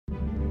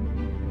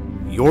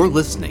You're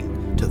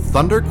listening to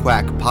Thunder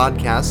Quack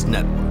Podcast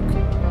Network.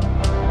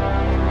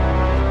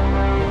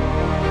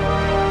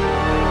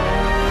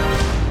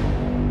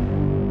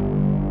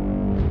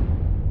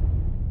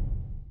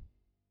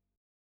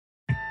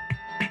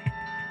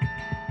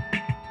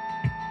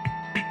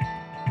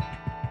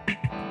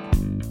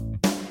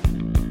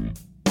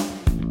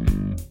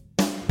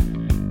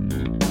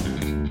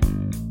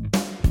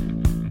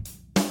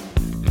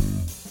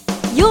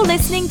 You're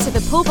listening to the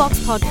Pullbox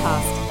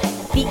Podcast,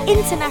 the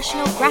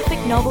International Graphic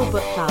Novel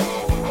Book Club.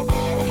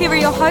 Here are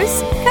your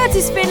hosts,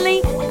 Curtis Finley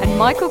and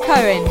Michael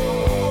Cohen.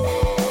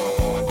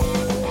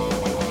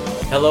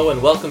 Hello and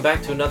welcome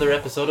back to another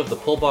episode of the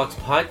Pullbox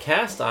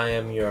Podcast. I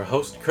am your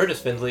host,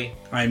 Curtis Findley.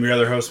 I am your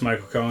other host,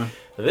 Michael Cohen.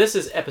 This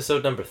is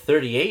episode number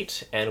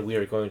 38, and we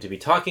are going to be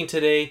talking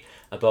today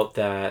about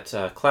that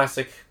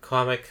classic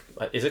comic.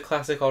 Is it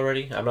classic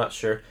already? I'm not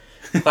sure.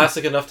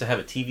 Classic enough to have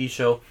a TV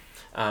show.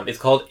 It's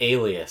called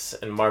Alias,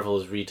 and Marvel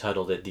has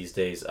retitled it these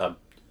days,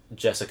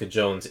 Jessica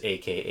Jones,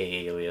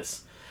 aka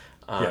Alias.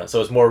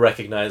 So it's more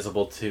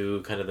recognizable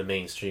to kind of the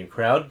mainstream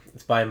crowd.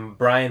 It's by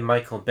Brian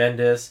Michael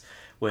Bendis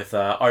with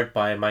art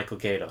by Michael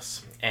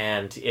Gaydos.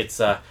 And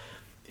it's,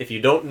 if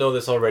you don't know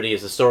this already,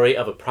 it's a story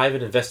of a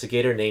private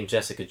investigator named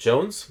Jessica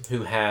Jones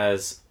who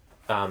has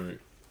a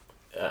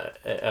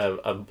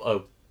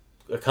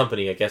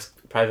company, I guess,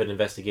 private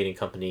investigating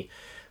company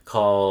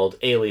called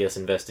Alias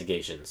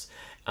Investigations.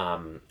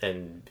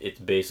 And it's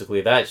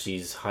basically that.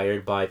 She's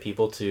hired by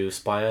people to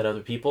spy on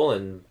other people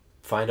and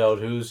find out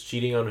who's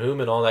cheating on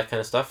whom and all that kind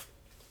of stuff.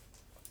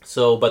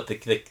 So, but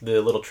the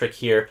little trick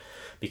here,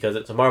 because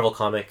it's a Marvel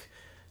comic,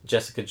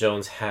 Jessica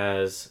Jones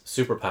has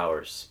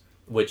superpowers,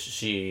 which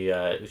she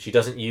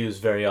doesn't use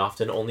very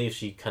often, only if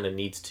she kind of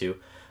needs to,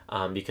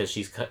 because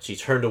she's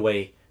turned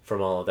away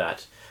from all of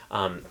that.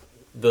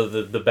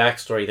 The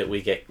backstory that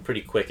we get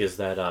pretty quick is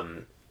that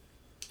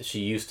she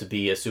used to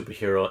be a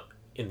superhero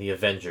in the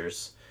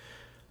Avengers,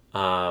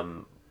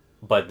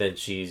 but then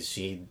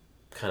she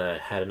kind of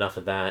had enough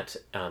of that.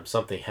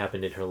 Something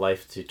happened in her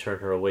life to turn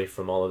her away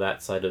from all of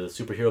that side of the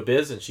superhero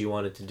biz, and she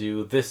wanted to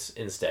do this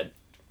instead.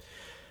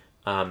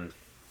 And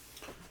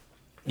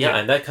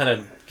that kind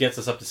of gets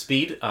us up to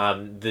speed.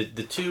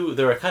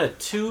 There are kind of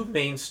two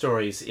main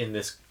stories in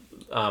this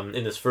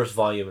first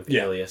volume of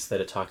Alias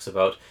that it talks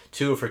about.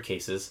 Two of her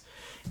cases,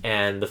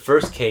 and the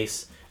first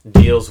case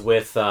deals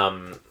with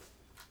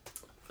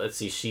let's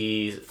see.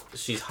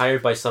 She's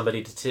hired by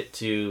somebody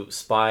to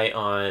spy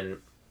on.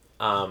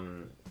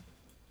 To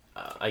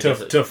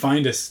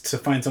find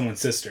someone's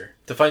sister.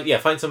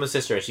 Find someone's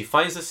sister, and she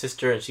finds the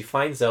sister, and she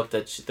finds out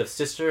that the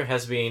sister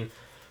has been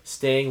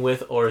staying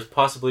with, or is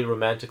possibly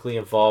romantically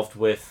involved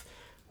with,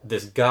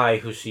 this guy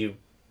who she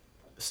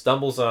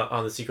stumbles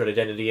on the secret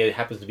identity. It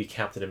happens to be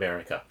Captain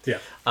America. Yeah.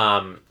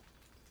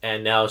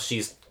 And now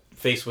she's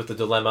faced with the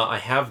dilemma. I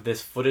have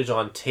this footage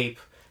on tape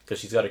because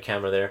she's got her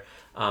camera there.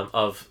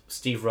 Of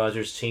Steve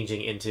Rogers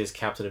changing into his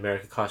Captain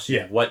America costume.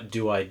 Yeah. What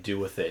do I do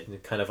with it?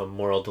 And kind of a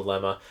moral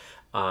dilemma.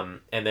 And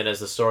then as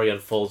the story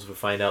unfolds, we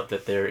find out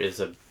that there is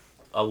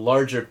a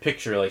larger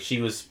picture. Like, she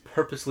was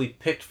purposely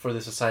picked for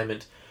this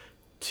assignment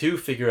to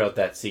figure out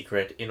that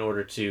secret in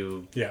order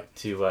to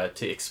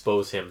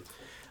expose him.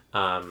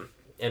 And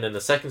then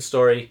the second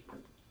story,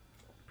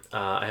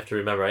 I have to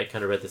remember, I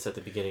kind of read this at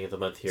the beginning of the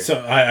month here.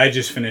 So I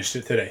just finished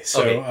it today.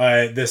 So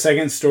okay. The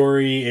second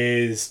story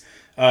is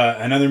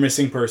another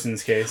missing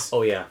persons case.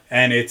 Oh yeah,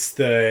 and it's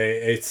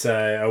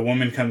a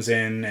woman comes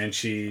in, and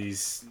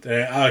she's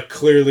a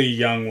clearly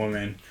young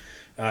woman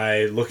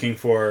looking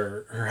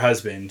for her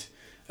husband,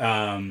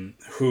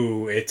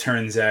 who it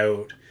turns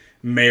out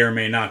may or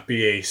may not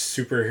be a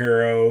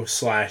superhero /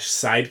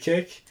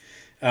 sidekick,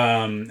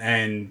 and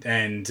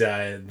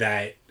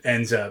that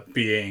ends up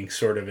being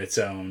sort of its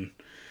own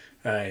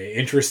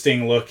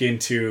interesting look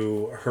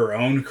into her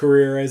own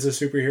career as a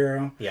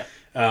superhero. Yeah.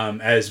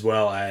 As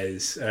well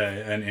as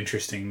an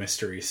interesting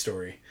mystery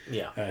story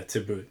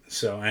to boot.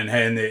 So and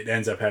it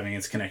ends up having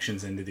its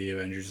connections into the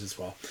Avengers as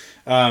well.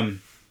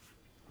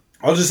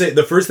 I'll just say,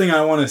 the first thing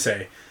I want to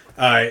say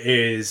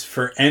is,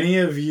 for any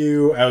of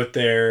you out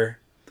there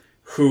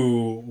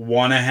who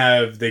want to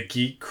have the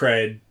geek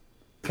cred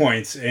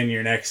points in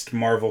your next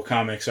Marvel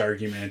Comics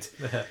argument,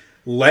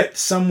 let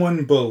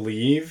someone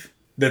believe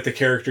that the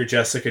character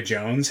Jessica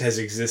Jones has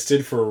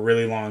existed for a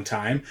really long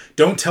time.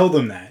 Don't tell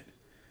them that.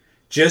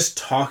 Just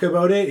talk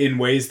about it in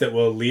ways that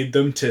will lead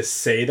them to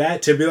say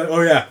that, to be like,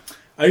 oh yeah,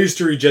 I used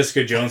to read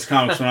Jessica Jones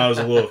comics when I was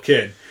a little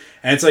kid.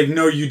 And it's like,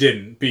 no, you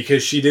didn't,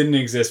 because she didn't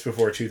exist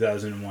before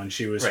 2001.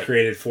 She was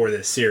created for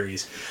this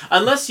series.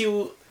 Unless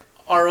you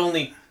are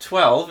only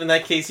 12, in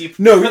that case you...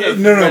 No,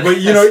 but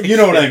you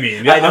know what I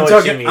mean.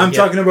 I'm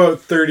talking about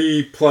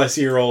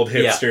 30-plus-year-old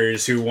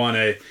hipsters who want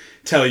to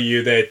tell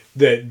you that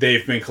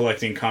they've been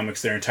collecting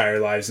comics their entire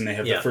lives, and they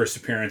have the first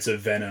appearance of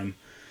Venom.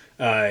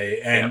 But I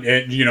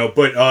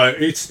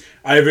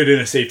have it in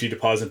a safety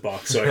deposit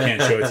box, so I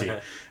can't show it to you.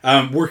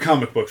 We're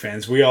comic book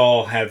fans. We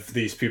all have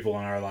these people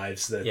in our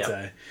lives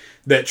that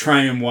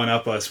try and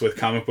one-up us with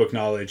comic book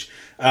knowledge.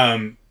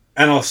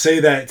 I'll say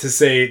that to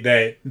say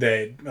that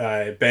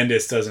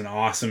Bendis does an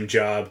awesome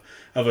job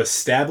of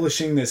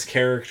establishing this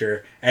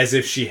character as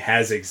if she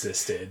has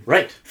existed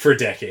for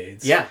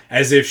decades. Yeah.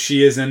 As if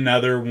she is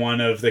another one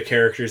of the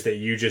characters that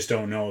you just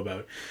don't know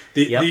about.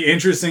 The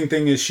interesting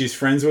thing is she's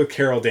friends with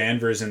Carol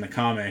Danvers in the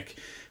comic.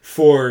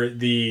 For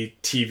the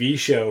TV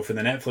show, for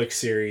the Netflix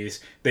series,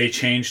 they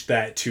changed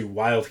that to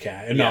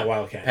Wildcat, not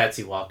Wildcat.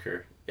 Patsy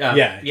Walker.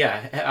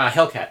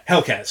 Hellcat.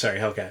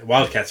 Hellcat.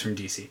 Wildcat's from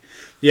DC.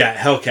 Yeah,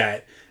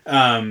 Hellcat.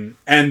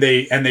 And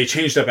they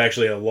changed up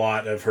actually a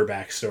lot of her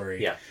backstory.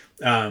 Yeah.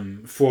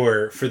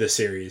 For the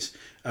series,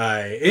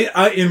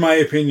 in my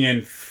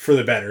opinion, for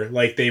the better.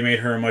 Like, they made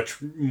her a much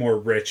more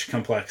rich,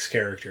 complex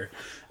character.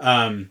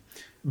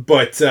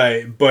 But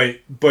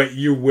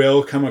you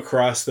will come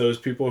across those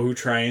people who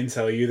try and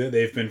tell you that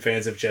they've been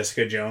fans of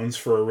Jessica Jones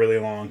for a really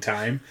long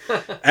time.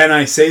 And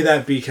I say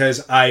that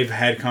because I've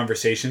had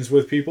conversations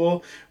with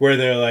people where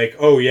they're like,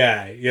 oh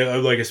yeah,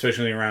 like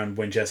especially around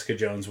when Jessica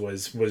Jones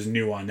was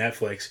new on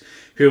Netflix,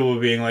 people were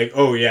being like,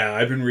 oh yeah,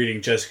 I've been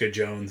reading Jessica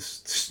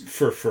Jones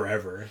for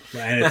forever.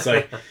 And it's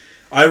like,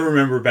 I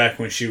remember back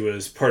when she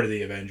was part of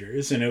the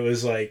Avengers, and it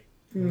was like,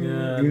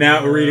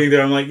 reading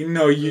there, I'm like,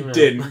 no, you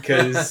didn't,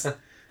 because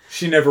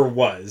she never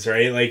was,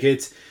 right? Like,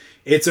 it's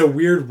a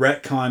weird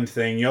retcon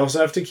thing. You also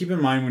have to keep in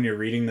mind when you're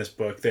reading this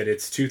book that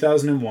it's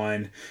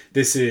 2001.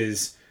 This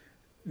is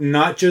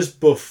not just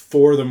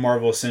before the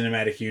Marvel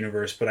Cinematic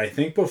Universe, but I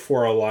think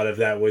before a lot of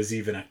that was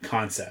even a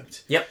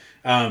concept. Yep.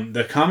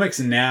 The comics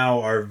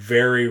now are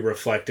very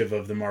reflective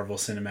of the Marvel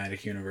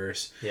Cinematic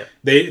Universe. Yep.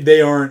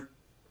 They aren't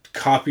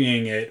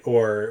copying it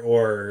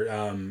or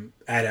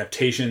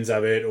adaptations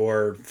of it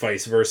or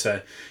vice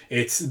versa.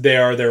 They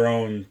are their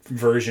own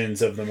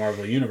versions of the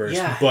Marvel Universe.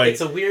 Yeah, but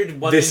it's a weird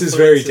one. This is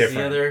very different.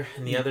 The other,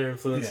 and the other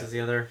influences the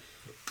other.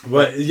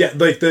 But yeah,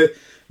 like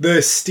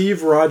the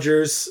Steve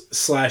Rogers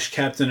 /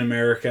 Captain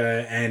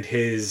America and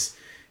his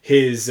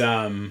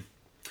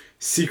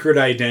secret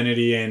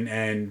identity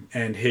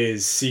and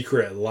his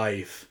secret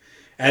life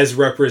as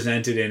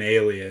represented in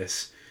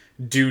Alias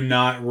do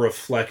not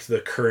reflect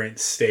the current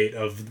state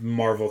of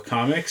Marvel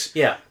Comics.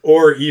 Yeah.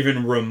 Or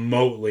even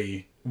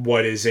remotely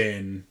what is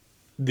in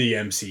the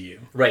MCU.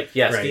 Right,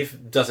 yeah. Right.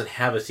 Steve doesn't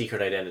have a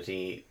secret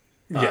identity.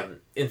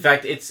 In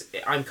fact,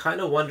 I'm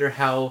kind of wonder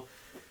how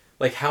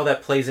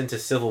that plays into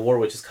Civil War,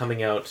 which is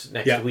coming out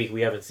next week.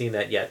 We haven't seen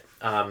that yet.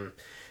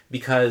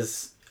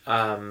 Because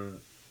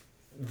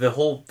the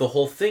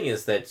whole thing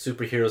is that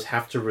superheroes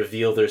have to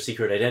reveal their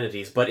secret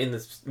identities, but in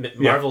the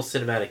Marvel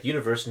Cinematic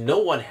Universe, no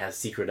one has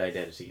secret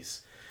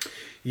identities.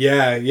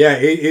 Yeah,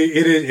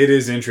 it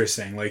is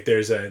interesting. Like,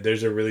 there's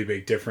a really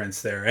big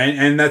difference there,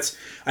 and I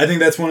think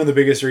that's one of the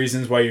biggest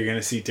reasons why you're going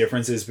to see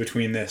differences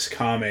between this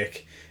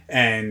comic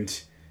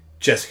and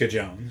Jessica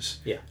Jones.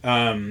 Yeah.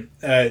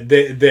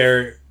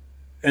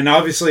 And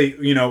obviously,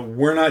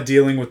 we're not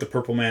dealing with the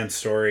Purple Man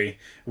story,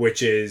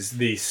 which is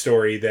the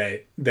story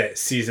that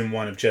season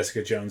 1 of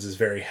Jessica Jones is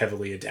very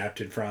heavily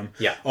adapted from.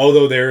 Yeah.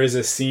 Although there is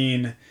a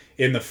scene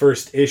in the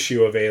first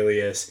issue of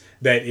Alias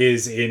that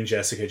is in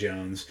Jessica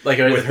Jones. Like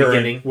with her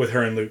beginning? With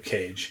her and Luke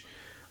Cage.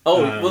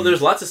 Oh, well,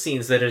 there's lots of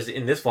scenes that is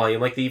in this volume,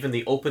 like even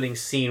the opening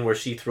scene where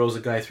she throws a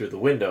guy through the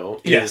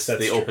window is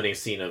the opening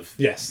scene of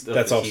the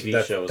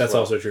TV show. That's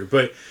also true.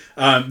 But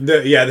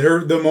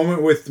the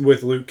moment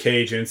with Luke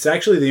Cage, and it's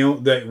actually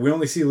we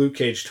only see Luke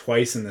Cage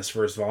twice in this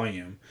first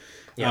volume.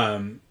 Yeah.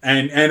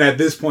 And at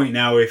this point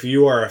now, if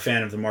you are a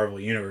fan of the Marvel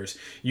Universe,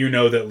 you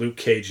know that Luke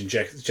Cage and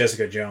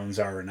Jessica Jones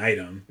are an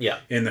item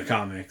in the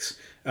comics.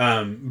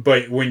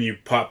 But when you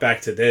pop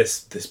back to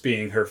this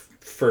being her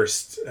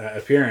first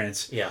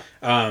appearance, it's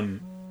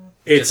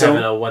just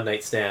having a one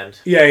night stand.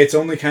 Yeah, it's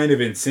only kind of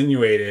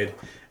insinuated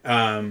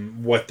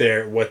what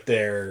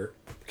their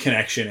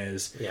connection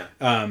is. Yeah.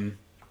 And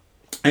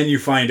you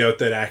find out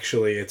that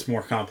actually it's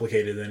more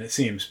complicated than it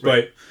seems.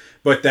 Right.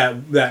 But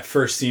that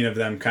first scene of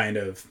them kind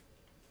of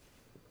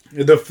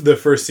the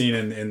first scene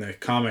in the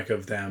comic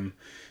of them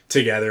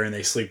together and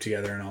they sleep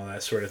together and all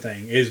that sort of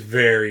thing is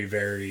very,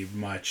 very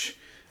much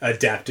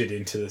adapted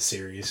into the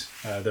series.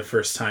 The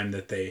first time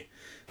that they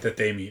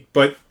meet,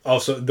 but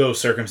also those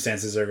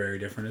circumstances are very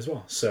different as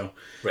well. So,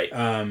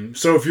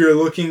 so if you're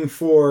looking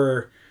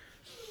for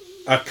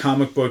a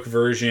comic book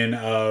version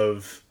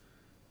of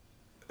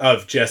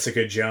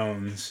Jessica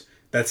Jones,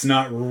 that's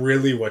not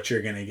really what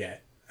you're going to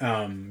get.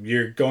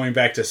 You're going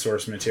back to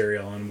source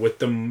material, and with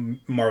the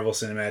Marvel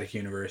Cinematic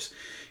Universe,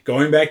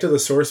 going back to the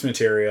source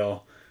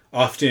material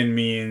often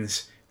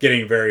means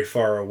getting very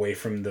far away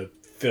from the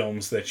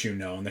films that you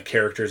know and the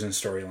characters and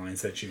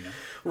storylines that you know.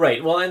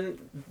 Right. Well, and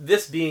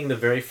this being the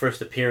very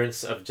first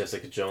appearance of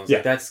Jessica Jones,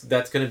 that's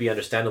going to be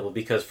understandable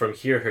because from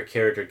here her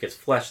character gets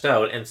fleshed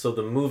out, and so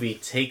the movie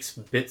takes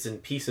bits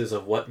and pieces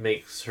of what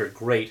makes her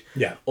great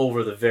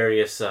over the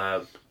various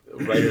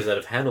writers that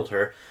have handled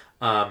her,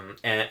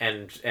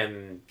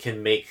 and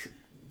can make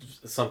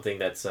something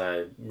that's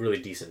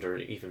really decent or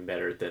even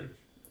better than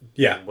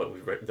what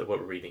we're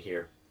reading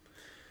here.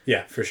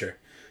 Yeah, for sure.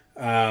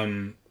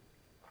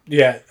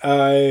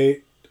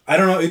 I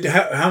don't know.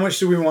 How much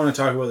do we want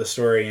to talk about the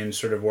story and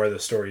sort of where the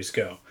stories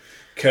go?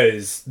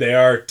 Because they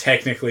are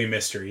technically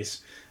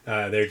mysteries.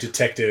 They're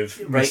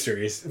detective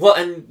mysteries. Well,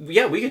 and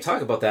yeah, we could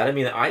talk about that. I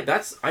mean,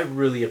 I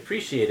really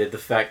appreciated the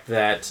fact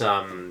that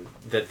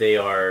that they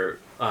are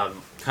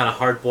kind of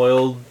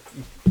hard-boiled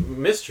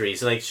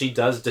mysteries. Like, she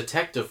does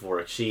detective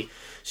work. She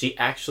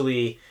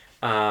actually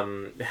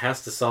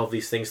has to solve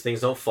these things.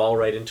 Things don't fall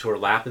right into her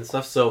lap and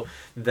stuff. So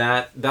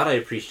that I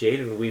appreciate.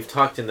 And we've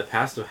talked in the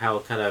past of how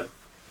kind of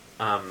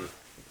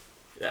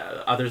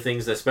other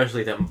things,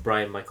 especially that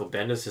Brian Michael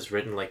Bendis has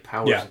written, like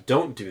Powers,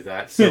 don't do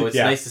that. So it's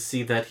nice to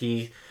see that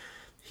he's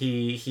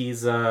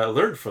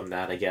learned from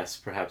that, I guess,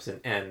 perhaps,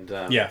 and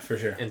for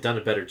sure, and done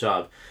a better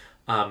job.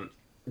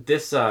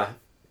 This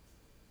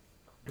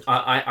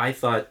I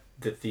thought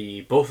that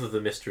both of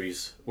the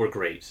mysteries were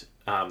great.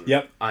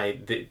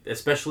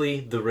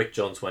 Especially the Rick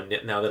Jones one.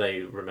 Now that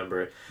I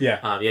remember, you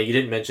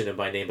didn't mention him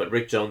by name, but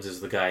Rick Jones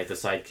is the guy, the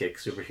sidekick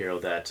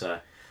superhero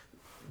that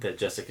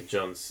Jessica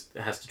Jones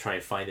has to try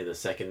and find in the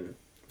second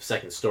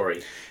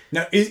story.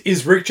 Now,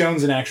 is Rick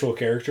Jones an actual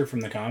character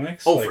from the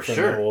comics? Oh, for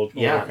sure.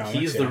 Older comics?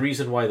 He's the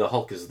reason why the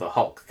Hulk is the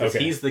Hulk. Because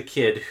he's the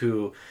kid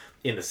who,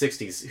 in the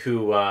 60s,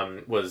 who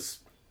was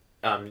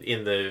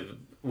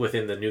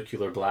within the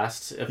nuclear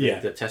blast of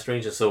the test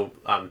range, and so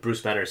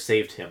Bruce Banner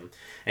saved him,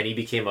 and he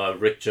became a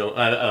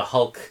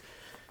Hulk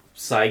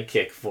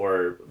sidekick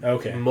for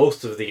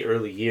most of the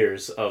early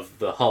years of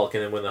the Hulk,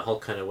 and then when the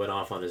Hulk kind of went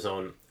off on his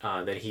own,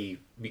 then he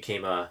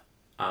became a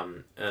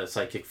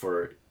sidekick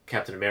for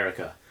Captain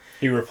America.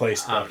 He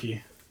replaced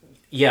Bucky.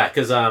 Yeah,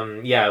 because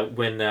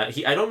when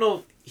I don't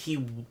know,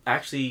 he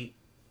actually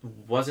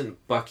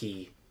wasn't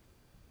Bucky.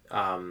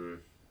 I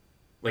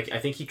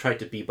think he tried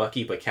to be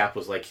Bucky, but Cap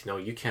was like, "No,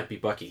 you can't be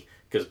Bucky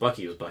because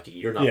Bucky was Bucky.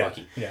 You're not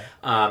Bucky." Yeah.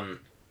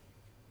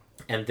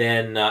 And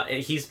then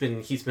he's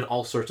been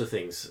all sorts of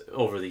things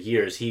over the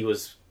years. He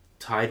was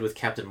tied with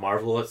Captain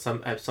Marvel at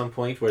some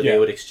point where they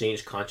would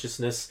exchange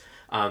consciousness.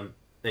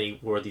 And he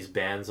wore these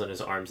bands on his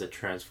arms that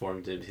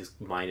transformed his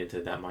mind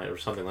into that mind or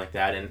something like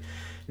that. And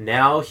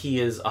now he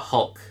is a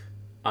Hulk.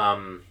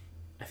 I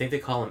think they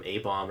call him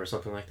A-Bomb or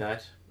something like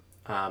that.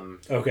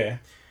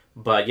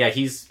 But yeah,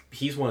 he's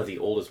one of the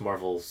oldest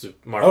Marvel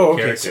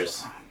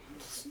characters.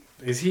 So,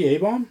 is he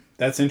A-Bomb?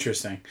 That's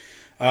interesting.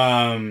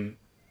 Because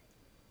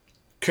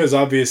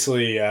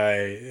obviously,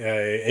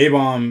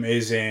 A-Bomb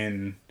is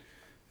in,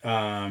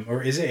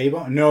 or is it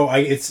A-Bomb? No,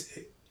 it's.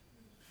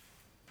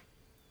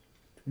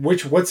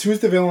 Who's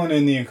the villain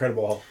in the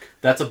Incredible Hulk?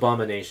 That's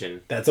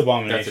Abomination. That's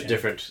a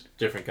different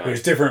guy.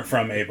 It's different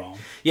from A-Bomb.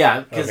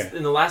 Yeah, because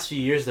in the last few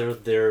years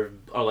there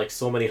are like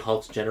so many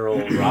Hulks.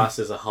 General Ross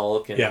is a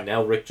Hulk, and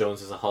now Rick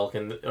Jones is a Hulk,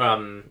 and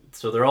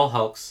so they're all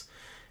Hulks.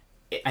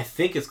 I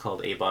think it's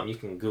called A-Bomb. You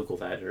can Google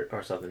that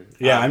or something.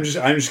 Yeah, I'm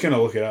just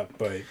gonna look it up,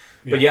 but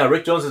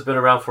Rick Jones has been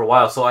around for a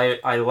while, so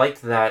I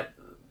liked that,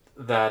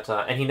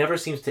 and he never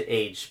seems to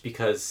age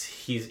because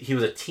he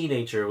was a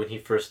teenager when he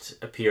first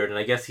appeared, and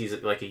I guess he's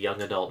like a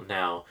young adult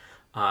now,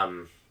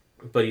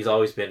 but he's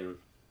always been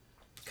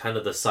kind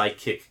of the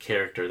sidekick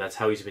character. That's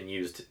how he's been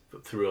used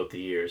throughout the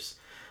years.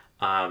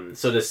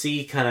 So to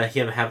see kind of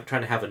him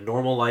trying to have a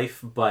normal life,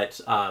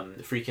 but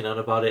freaking out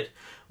about it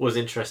was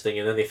interesting.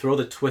 And then they throw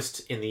the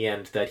twist in the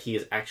end that he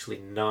is actually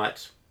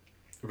not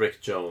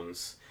Rick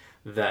Jones,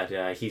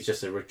 that he's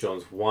just a Rick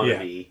Jones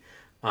wannabe,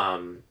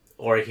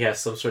 or he has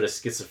some sort of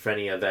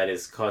schizophrenia that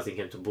is causing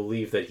him to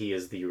believe that he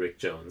is the Rick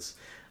Jones.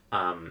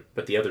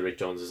 But the other Rick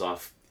Jones is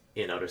off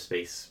in outer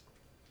space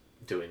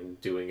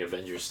doing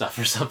Avengers stuff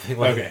or something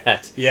like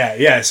that.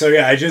 Yeah.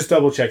 So I just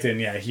double checked in.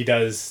 Yeah, he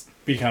does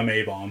become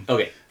A-Bomb.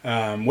 Okay.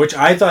 Which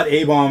I thought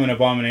A-Bomb and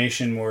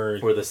Abomination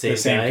were the same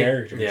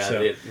characters.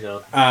 Yeah,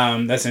 so,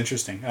 that's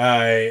interesting.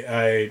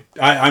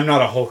 I'm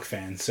not a Hulk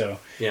fan, so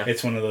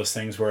it's one of those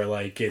things where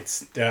like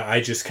it's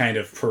I just kind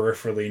of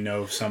peripherally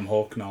know some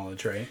Hulk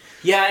knowledge, right?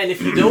 Yeah, and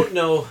if you don't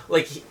know,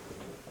 like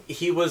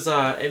he was,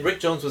 and Rick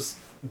Jones was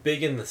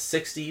big in the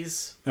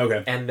 60s.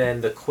 Okay. And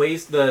then the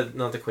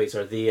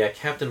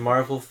Captain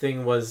Marvel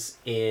thing was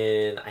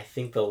in, I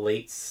think, the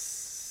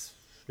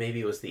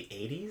maybe it was the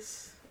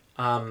 80s.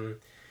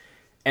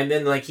 And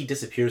then like he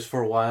disappears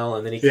for a while,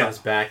 and then he comes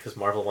back because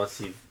Marvel wants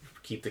to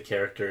keep the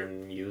character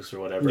in use or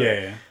whatever.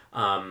 Yeah.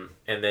 And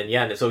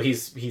then so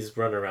he's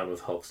running around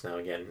with Hulks now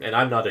again, and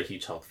I'm not a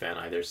huge Hulk fan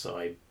either, so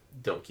I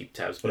don't keep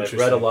tabs. But I've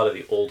read a lot of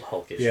the old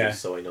Hulk issues,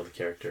 so I know the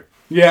character.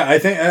 Yeah, I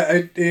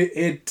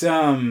think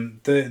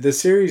the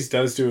series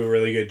does do a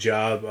really good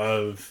job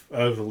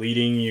of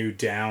leading you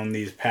down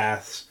these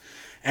paths,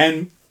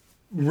 and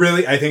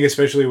really, I think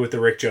especially with the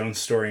Rick Jones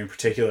story in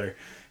particular,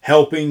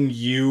 helping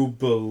you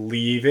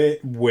believe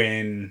it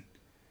when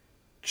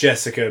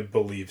Jessica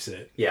believes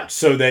it. Yeah.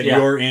 So that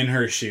you're in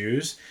her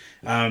shoes,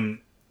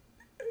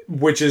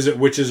 which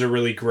is a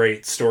really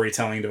great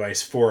storytelling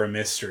device for a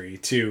mystery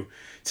to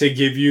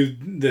give you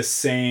the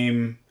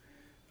same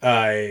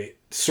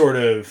sort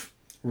of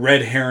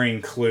red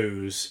herring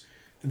clues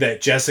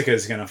that Jessica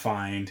is going to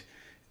find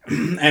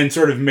and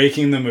sort of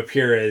making them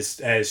appear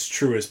as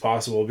true as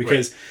possible,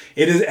 because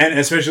it is, and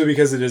especially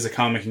because it is a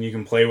comic and you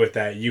can play with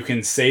that. You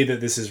can say that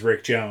this is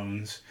Rick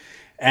Jones,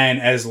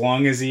 and as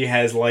long as he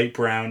has light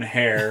brown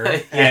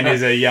hair and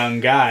is a young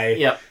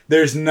guy,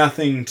 there's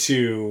nothing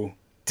to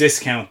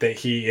discount that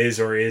he is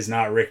or is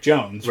not Rick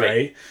Jones,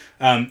 right?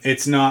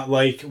 It's not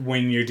like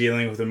when you're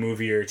dealing with a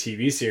movie or a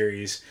TV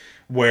series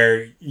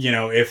where, you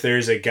know, if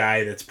there's a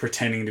guy that's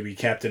pretending to be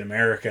Captain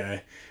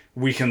America,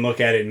 we can look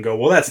at it and go,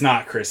 well, that's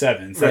not Chris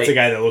Evans. That's a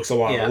guy that looks a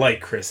lot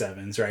like Chris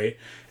Evans, right?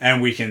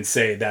 And we can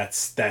say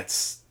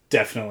that's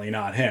definitely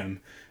not him.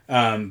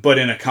 But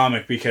in a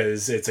comic,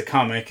 because it's a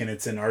comic and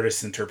it's an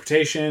artist's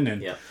interpretation,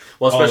 and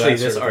well, especially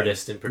this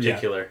artist in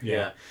particular,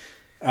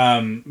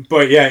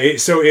 but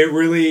so it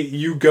really,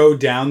 you go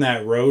down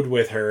that road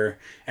with her,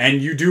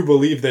 and you do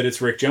believe that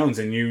it's Rick Jones,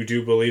 and you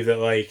do believe that,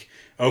 like,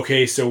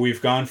 okay, so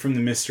we've gone from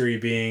the mystery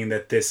being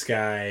that this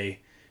guy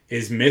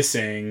is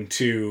missing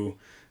to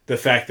the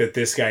fact that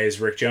this guy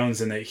is Rick Jones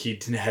and that he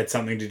had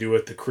something to do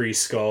with the Kree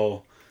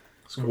Skull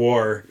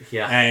War,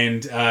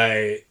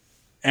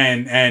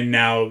 and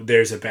now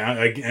there's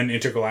an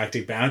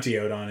intergalactic bounty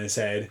out on his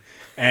head,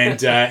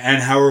 and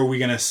and how are we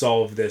going to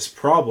solve this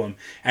problem?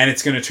 And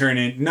it's going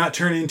to not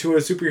turn into a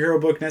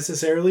superhero book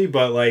necessarily,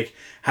 but like,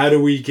 how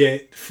do we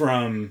get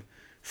from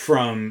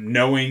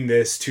knowing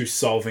this to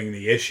solving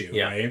the issue,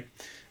 right?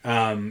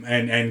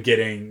 And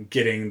getting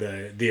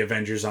the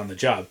Avengers on the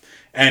job.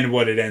 And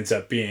what it ends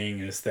up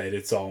being is that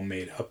it's all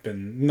made up,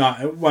 and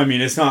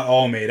it's not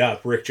all made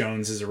up. Rick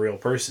Jones is a real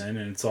person,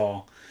 and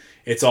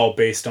it's all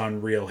based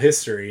on real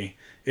history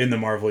in the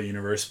Marvel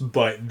universe,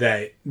 but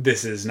that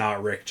this is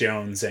not Rick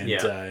Jones, and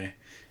it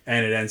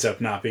ends up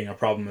not being a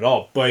problem at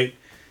all. But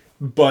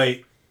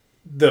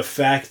the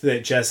fact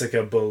that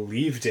Jessica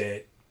believed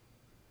it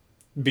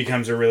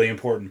becomes a really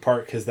important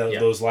part, because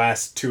those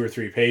last 2 or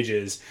 3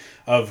 pages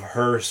of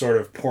her sort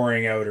of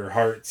pouring out her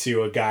heart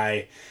to a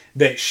guy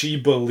that she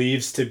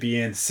believes to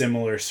be in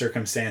similar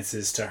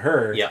circumstances to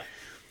her,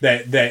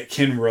 that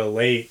can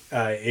relate,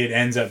 it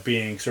ends up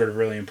being sort of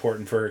really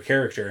important for her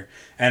character,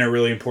 and a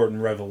really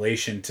important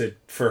revelation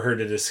for her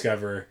to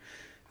discover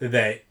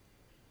that,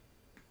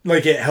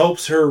 like, it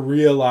helps her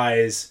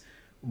realize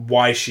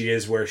why she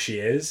is where she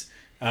is.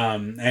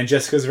 And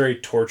Jessica's a very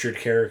tortured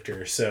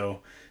character, so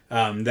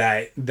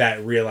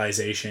that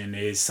realization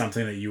is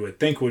something that you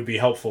would think would be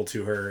helpful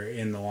to her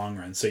in the long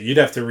run. So you'd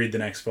have to read the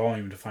next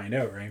volume to find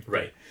out, right?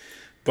 Right.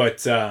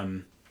 But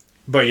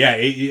yeah,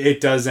 it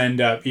does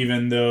end up,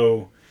 even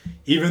though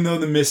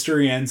the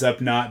mystery ends up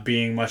not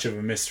being much of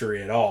a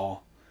mystery at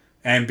all,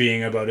 and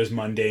being about as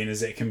mundane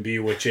as it can be,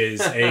 which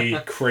is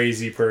a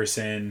crazy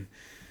person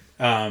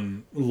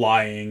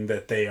lying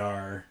that they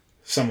are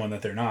someone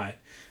that they're not.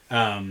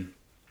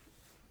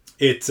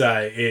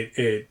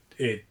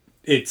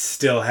 It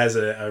still has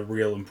a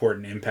real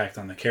important impact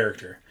on the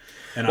character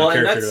and on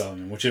character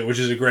development, which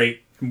is a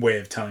great way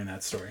of telling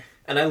that story.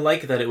 And I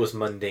like that it was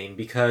mundane,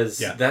 because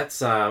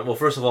that's well,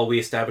 first of all, we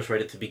established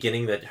right at the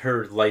beginning that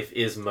her life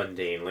is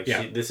mundane. Like,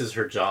 this is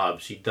her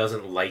job. She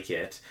doesn't like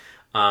it.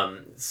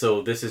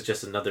 So this is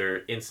just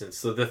another instance.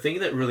 So the thing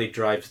that really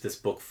drives this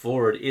book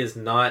forward is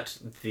not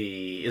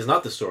the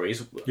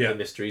stories, the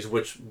mysteries,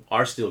 which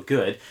are still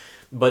good,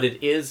 but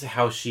it is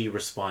how she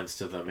responds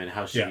to them, and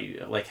how she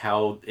like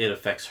how it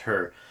affects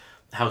her,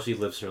 how she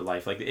lives her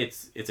life. Like,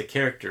 it's a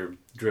character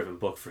driven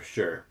book for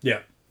sure.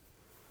 Yeah.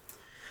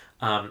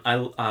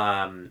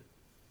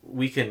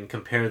 We can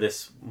compare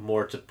this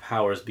more to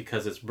Powers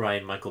because it's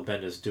Brian Michael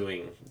Bendis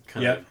doing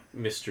kind of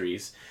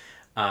mysteries.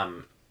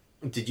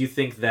 Did you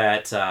think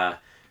that?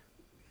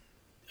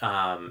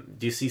 Do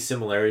you see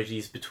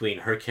similarities between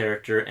her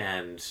character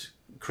and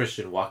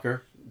Christian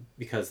Walker?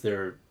 Because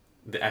I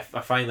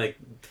find, like,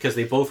 because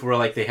they both were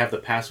like, they have the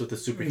past with the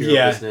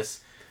superhero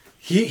business.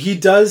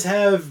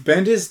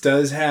 Bendis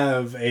does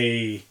have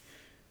a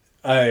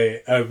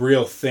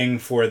real thing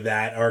for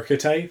that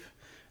archetype,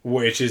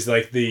 which is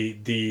like the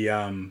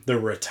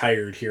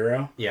retired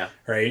hero. Yeah.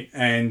 Right.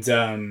 And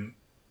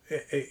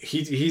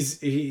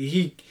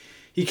he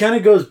kind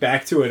of goes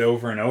back to it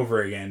over and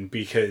over again,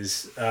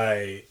 because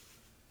I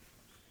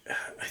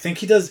think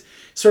he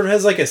sort of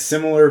has like a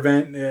similar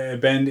bend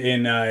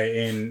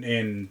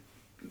in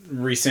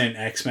recent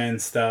X-Men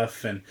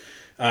stuff, and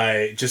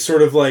just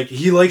sort of like,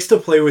 he likes to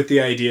play with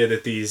the idea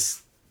that these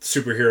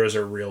superheroes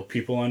are real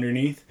people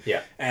underneath.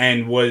 Yeah.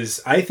 And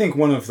was, I think,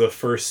 one of the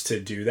first to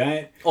do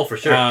that. Oh, for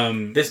sure.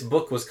 This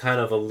book was kind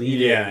of a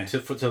lead-in to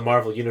the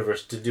Marvel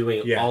Universe to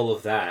doing all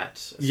of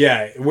that.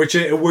 Yeah, which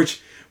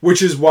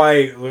is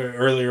why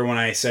earlier when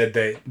I said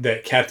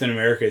that Captain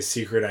America's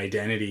secret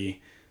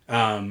identity,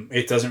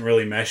 it doesn't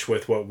really mesh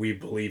with what we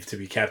believe to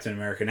be Captain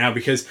America now,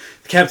 because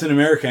Captain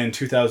America in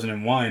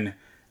 2001,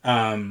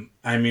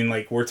 I mean,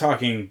 like, we're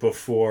talking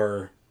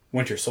before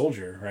Winter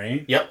Soldier,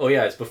 right? Yep. Oh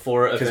yeah, it's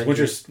before Avengers.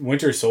 Because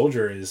Winter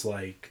Soldier is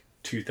like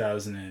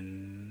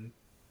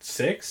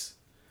 2006.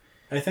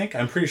 I think.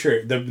 I'm pretty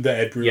sure the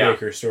Ed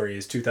Brubaker story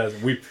is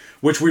 2000,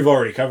 which we've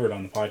already covered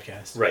on the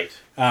podcast. Right.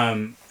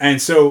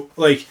 And so,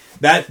 like,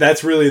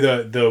 that's really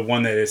the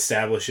one that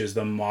establishes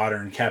the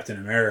modern Captain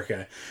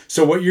America.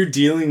 So what you're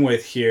dealing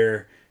with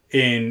here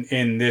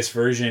in this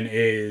version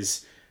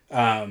is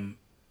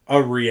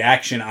a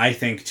reaction, I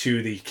think,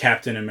 to the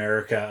Captain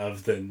America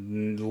of the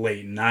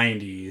late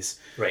 90s.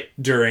 Right.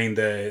 During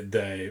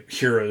the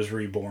Heroes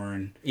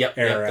Reborn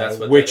era, that's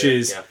what which that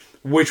is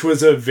which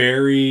was a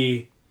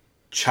very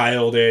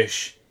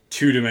childish,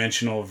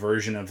 two-dimensional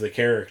version of the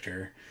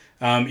character.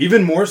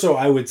 Even more so,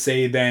 I would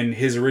say, than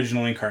his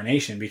original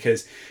incarnation,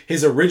 because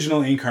his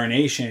original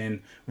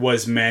incarnation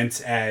was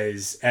meant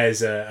as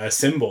a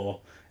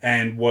symbol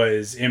and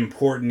was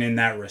important in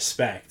that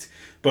respect.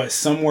 But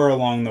somewhere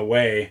along the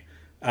way,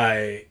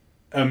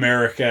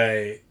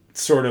 America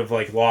sort of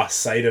like lost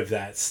sight of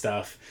that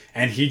stuff,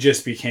 and he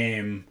just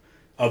became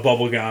a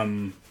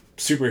bubblegum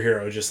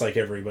superhero just like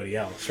everybody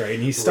else, right?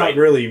 And he stopped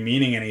really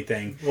meaning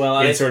anything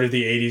in sort of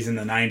the 80s and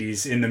the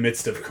 90s in the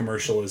midst of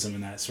commercialism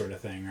and that sort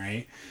of thing,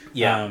 right?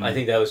 Yeah, I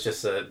think that was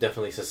just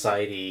definitely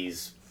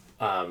society's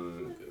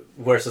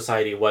where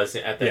society was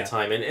at that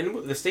time,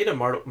 and the state of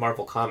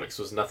Marvel Comics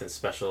was nothing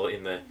special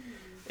in the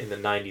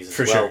 90s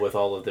as well, with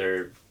all of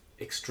their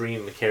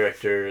extreme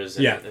characters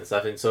and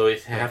stuff, and so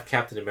to have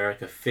Captain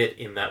America fit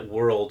in that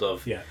world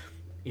of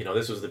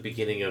this was the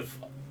beginning of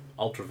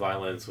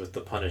ultraviolence with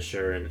the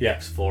Punisher and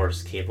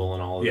X-Force, Cable,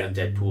 and all of that,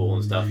 Deadpool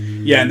and stuff.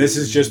 Yeah, and this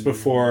is just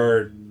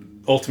before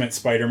Ultimate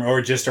Spider-Man,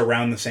 or just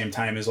around the same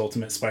time as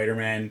Ultimate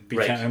Spider-Man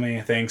becoming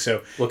a thing.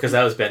 So because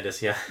that was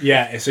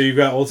Bendis, so you've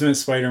got Ultimate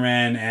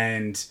Spider-Man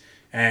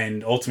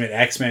and Ultimate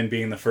X-Men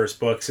being the first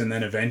books, and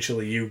then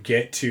eventually you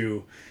get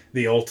to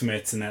the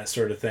Ultimates and that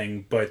sort of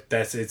thing, but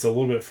it's a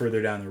little bit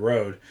further down the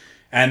road,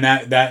 and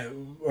that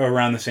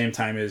around the same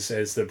time as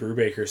the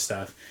Brubaker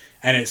stuff,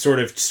 and it sort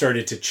of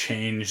started to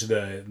change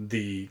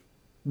the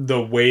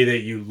way that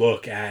you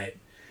look at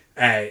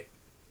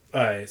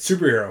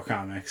superhero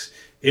comics,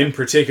 in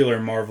particular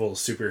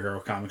Marvel's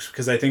superhero comics,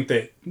 because I think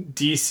that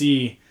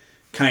DC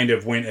kind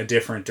of went a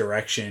different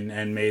direction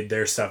and made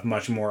their stuff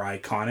much more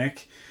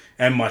iconic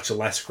and much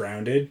less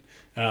grounded.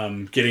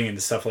 Getting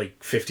into stuff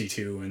like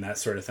 52 and that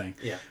sort of thing.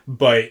 Yeah.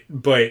 But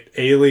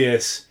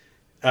Alias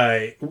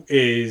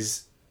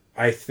is,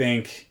 I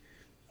think,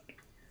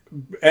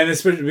 and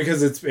especially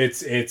because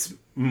it's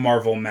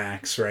Marvel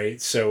Max,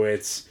 right? So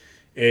it's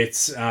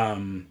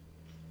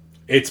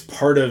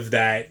part of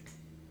that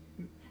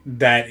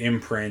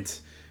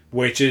imprint,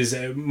 which is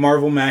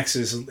Marvel Max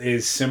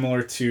is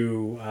similar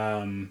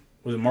to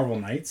was it Marvel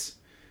Knights?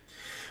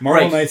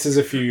 Marvel Knights is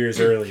a few years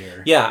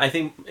earlier. Yeah, I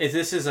think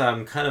this is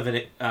kind of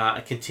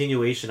a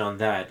continuation on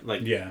that.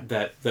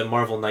 That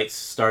Marvel Knights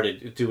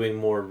started doing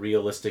more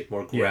realistic,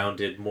 more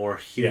grounded, more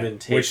human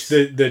takes.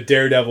 Which the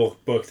Daredevil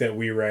book that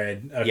we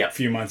read a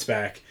few months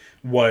back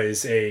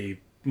was a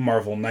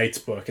Marvel Knights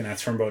book, and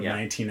that's from about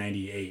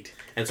 1998.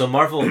 And so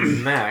Marvel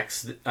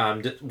Max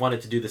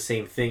wanted to do the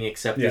same thing,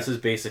 except this is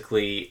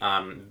basically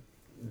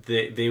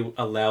they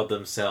allowed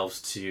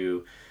themselves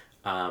to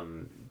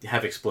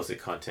have explicit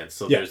content,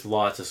 so there's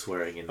lots of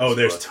swearing in this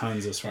there's book.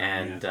 Tons of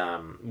swearing,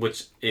 and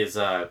which is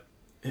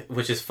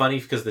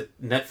funny because the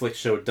Netflix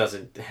show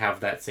doesn't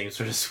have that same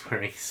sort of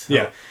swearing,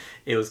 so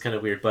it was kind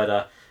of weird,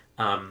 but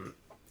and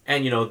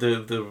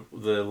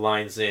the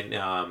lines in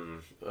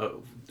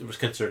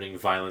concerning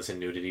violence and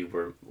nudity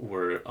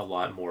were a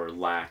lot more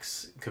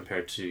lax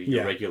compared to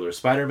your regular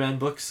Spider-Man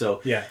books,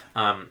 so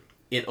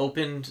it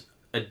opened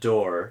a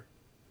door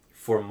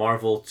for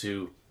Marvel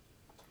to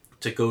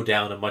go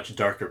down a much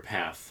darker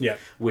path,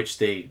 which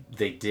they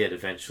did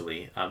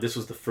eventually. This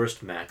was the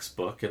first Max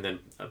book, and then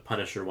a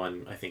Punisher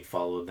one, I think,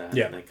 followed that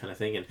and that kind of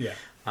thing. And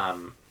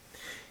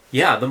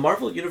the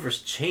Marvel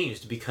Universe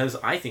changed because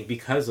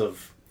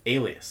of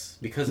Alias,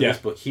 because of this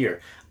book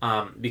here,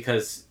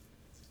 because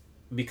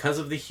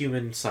of the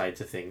human side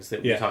to things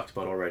that we talked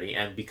about already,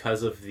 and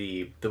because of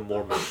the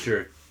more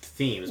mature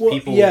themes,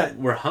 people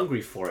were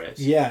hungry for it.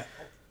 Yeah,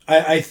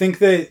 I think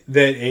that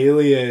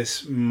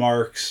Alias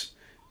marks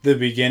the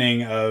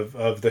beginning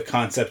of the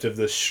concept of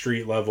the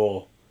street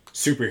level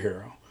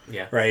superhero.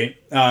 Yeah. Right?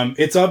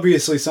 It's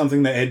obviously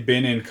something that had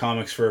been in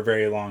comics for a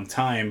very long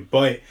time,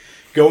 but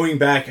going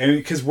back,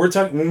 because we're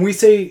talking, when we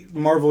say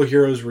Marvel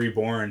Heroes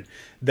Reborn,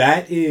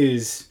 that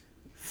is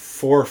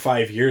 4 or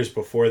 5 years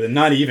before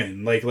not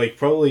even, like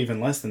probably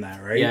even less than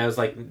that, right? Yeah, it was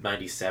like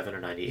 97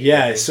 or 98.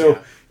 Yeah,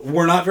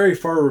 we're not very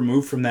far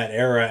removed from that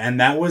era, and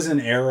that was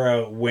an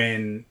era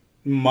when,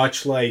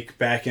 much like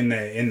back in the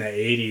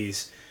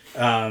 80s,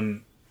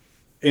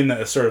 in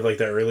the sort of like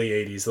the early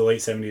 80s, the late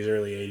 70s,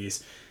 early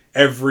 80s,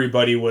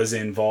 everybody was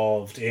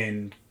involved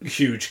in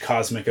huge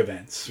cosmic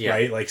events,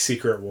 right? Like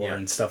Secret War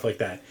and stuff like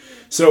that.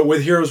 So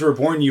with Heroes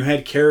Reborn, you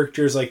had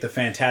characters like the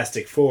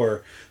Fantastic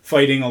Four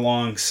fighting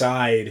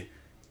alongside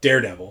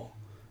Daredevil,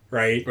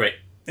 right? Right.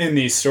 In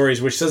these stories,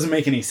 which doesn't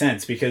make any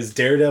sense because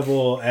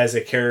Daredevil as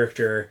a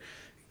character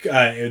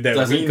that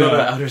doesn't go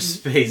to outer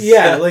space.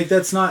 Yeah, like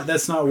that's not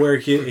where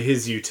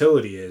his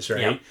utility is,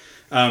 right?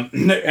 Yeah.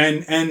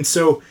 And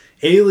so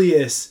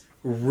Alias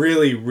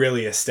really,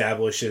 really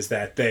establishes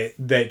that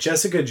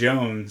Jessica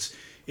Jones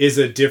is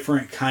a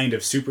different kind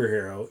of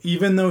superhero,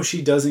 even though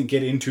she doesn't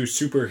get into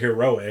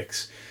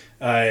superheroics,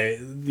 a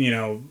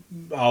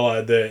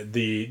la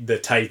the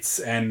tights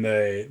and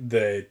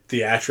the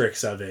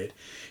theatrics of it.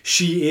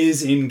 She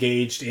is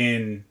engaged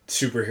in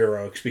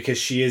superheroics because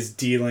she is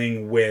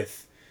dealing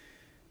with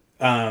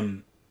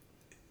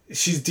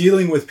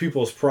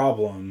people's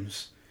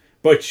problems.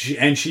 But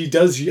she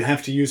does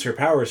have to use her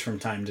powers from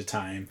time to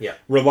time,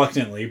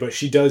 reluctantly, but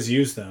she does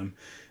use them.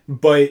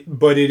 But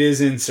it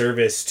is in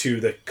service to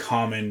the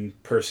common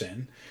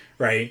person,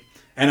 right?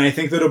 And I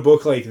think that a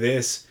book like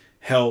this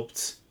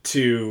helped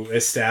to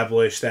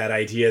establish that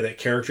idea that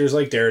characters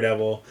like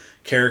Daredevil,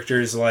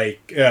 characters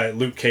like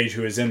Luke Cage,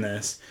 who is in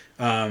this,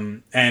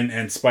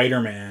 and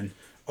Spider-Man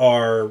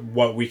are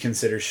what we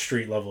consider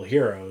street-level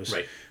heroes,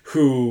 right,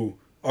 who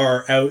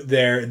are out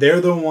there. They're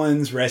the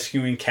ones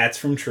rescuing cats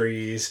from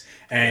trees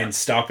and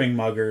stopping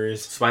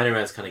muggers.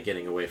 Spider-Man's kind of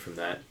getting away from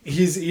that.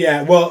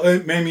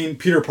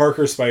 Peter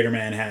Parker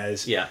Spider-Man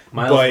has. Yeah,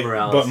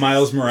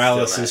 Miles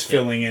Morales is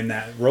filling in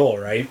that role,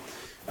 right?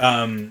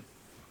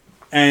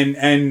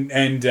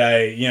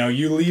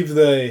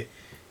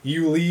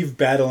 You leave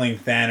battling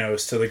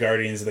Thanos to the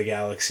Guardians of the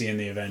Galaxy and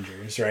the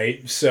Avengers,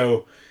 right?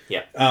 So,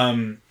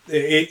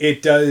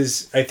 it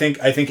does. I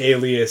think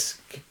Alias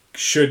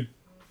should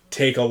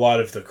take a lot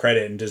of the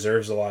credit and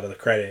deserves a lot of the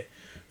credit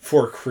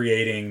for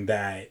creating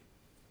that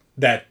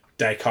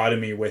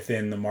dichotomy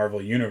within the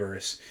Marvel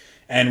universe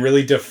and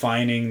really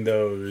defining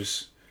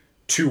those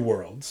two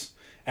worlds,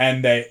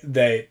 and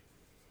that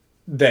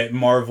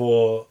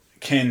Marvel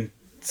can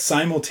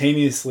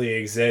simultaneously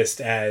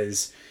exist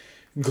as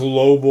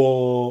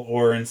global,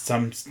 or in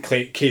some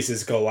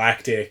cases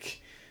galactic,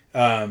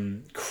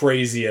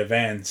 crazy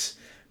events,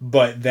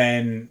 but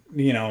then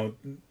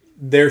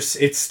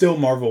it's still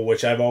Marvel,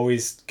 which I've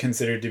always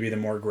considered to be the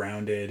more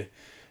grounded,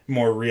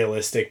 more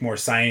realistic, more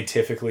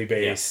scientifically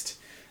based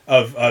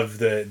of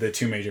the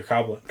two major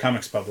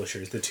comics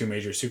publishers, the two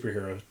major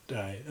superhero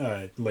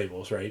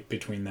labels, right,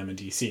 between them and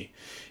DC.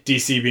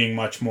 DC being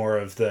much more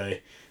of the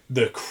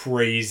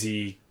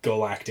crazy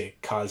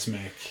galactic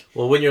cosmic.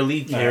 Well, when your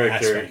lead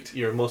character,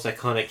 your most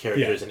iconic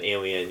character is an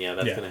alien,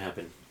 that's going to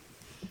happen.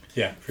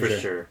 Yeah, for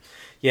sure.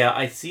 Yeah,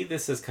 I see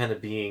this as kind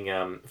of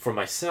being, for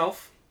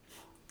myself,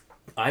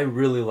 I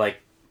really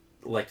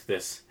liked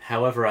this.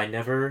 However, I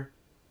never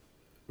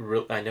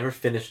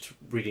finished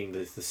reading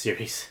the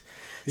series,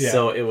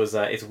 so it was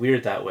it's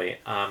weird that way.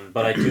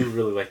 But I do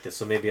really like this,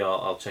 so maybe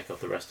I'll check out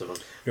the rest of them.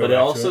 But it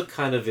also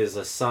kind of is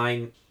a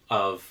sign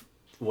of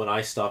when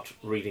I stopped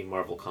reading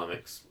Marvel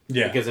comics.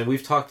 Yeah, because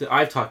I've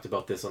talked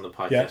about this on the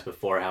podcast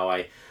before, how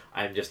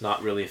I'm just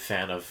not really a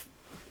fan of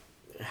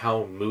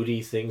how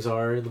moody things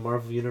are in the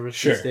Marvel universe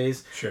these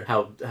days. Sure.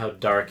 How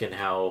dark and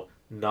how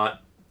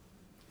not,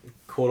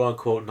 quote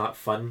unquote, not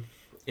fun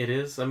it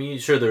is. I mean,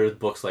 sure, there are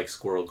books like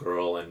Squirrel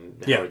Girl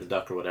and Howard the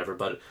Duck or whatever,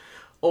 but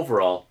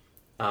overall,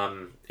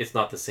 it's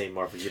not the same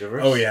Marvel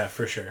universe. Oh yeah,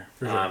 for sure.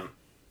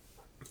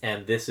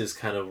 And this is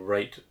kind of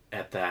right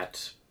at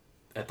that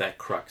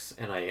crux,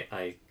 and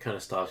I kind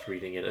of stopped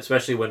reading it,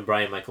 especially when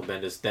Brian Michael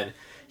Bendis then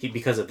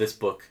because of this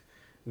book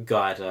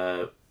got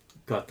the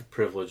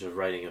privilege of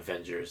writing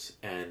Avengers,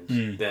 and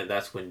then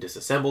that's when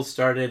Disassembled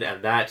started,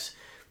 and that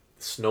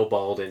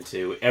snowballed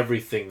into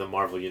everything the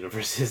Marvel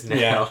universe is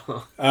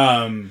now.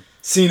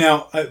 See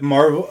now,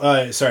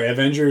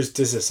 Avengers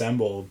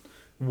Disassembled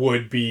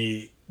would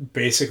be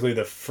basically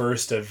the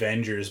first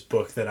Avengers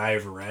book that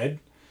I've read.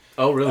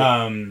 Oh,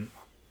 really?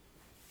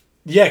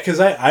 Yeah, because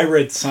I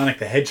read Sonic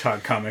the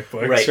Hedgehog comic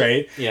books,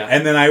 right? Yeah.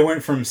 And then I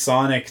went from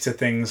Sonic to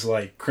things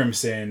like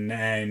Crimson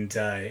and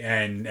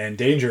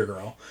Danger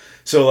Girl.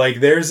 So like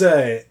there's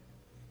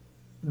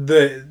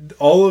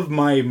all of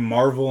my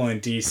Marvel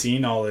and DC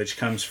knowledge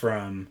comes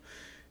from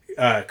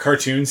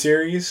cartoon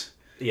series.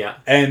 Yeah.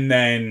 And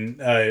then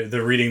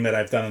the reading that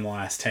I've done in the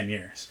last 10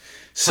 years.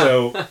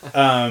 So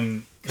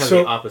kind of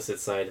the opposite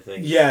side of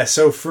things. Yeah,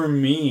 so for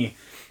me,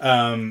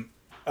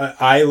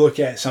 I look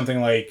at something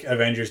like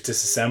Avengers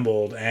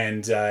Disassembled,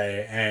 and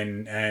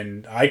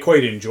I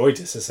quite enjoy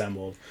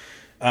Disassembled.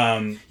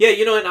 And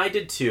I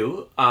did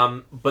too.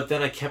 But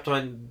then it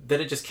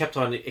just kept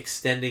on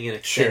extending and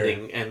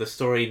extending, and the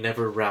story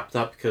never wrapped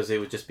up because it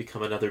would just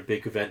become another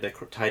big event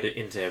that tied it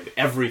into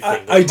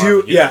everything. I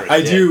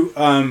do.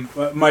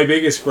 My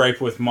biggest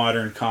gripe with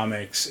modern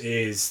comics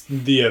is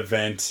the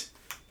event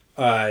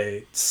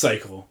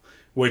cycle,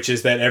 which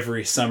is that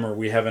every summer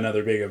we have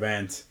another big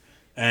event.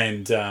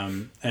 And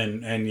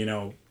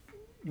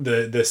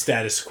the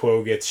status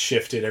quo gets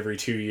shifted every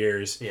 2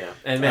 years. Yeah,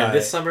 and man,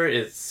 this summer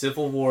is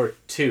Civil War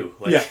 2.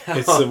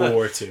 It's Civil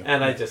War 2.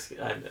 And I'm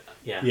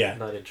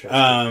not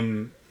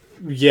interested.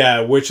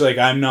 Which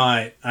I'm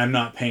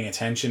not paying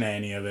attention to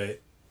any of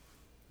it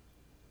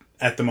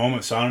at the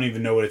moment, so I don't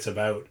even know what it's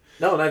about.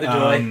 No, neither do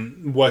I.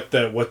 What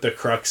the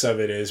crux of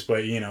it is, but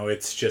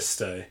it's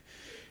just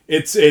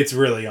it's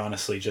really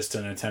honestly just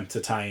an attempt to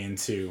tie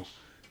into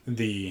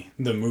the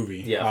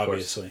movie,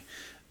 obviously.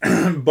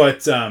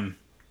 But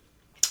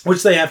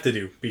which they have to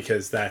do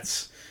because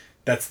that's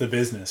the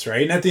business,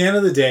 right? And at the end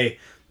of the day,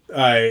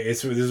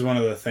 this is one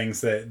of the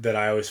things that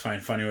I always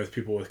find funny with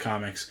people with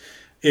comics,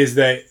 is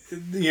that,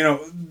 you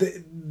know,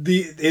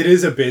 it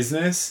is a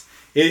business.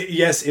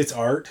 Yes, it's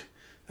art,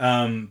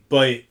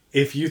 but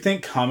if you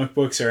think comic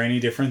books are any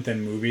different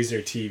than movies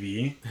or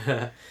TV,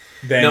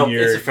 then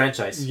it's a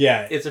franchise.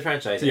 Yeah, it's a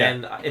franchise. Yeah.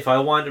 And if I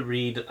want to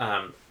read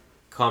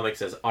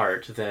comics as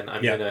art, then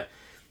I'm gonna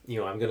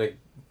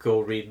go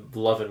read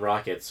Love and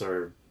Rockets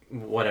or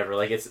whatever.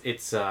 Like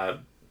it's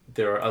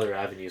there are other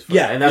avenues for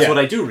that. And that's what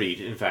I do read.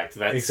 In fact,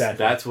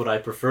 that's what I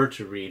prefer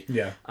to read.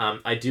 Yeah.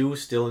 I do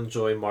still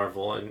enjoy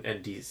Marvel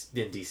and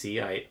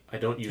DC. I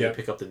don't usually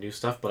pick up the new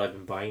stuff, but I've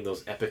been buying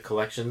those Epic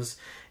collections,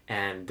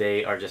 and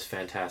they are just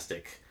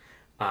fantastic.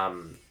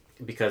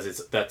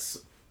 Because that's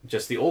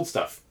just the old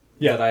stuff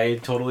that I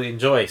totally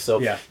enjoy. So,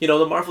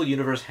 the Marvel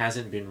Universe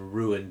hasn't been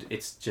ruined.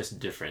 It's just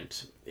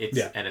different.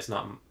 And it's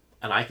not...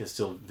 And I can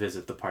still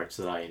visit the parts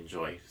that I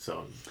enjoy.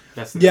 So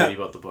that's the beauty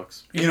about the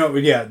books.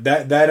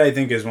 That I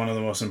think is one of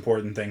the most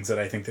important things that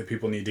I think that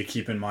people need to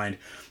keep in mind.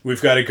 We've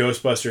got a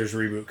Ghostbusters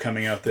reboot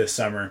coming out this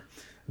summer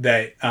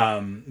that,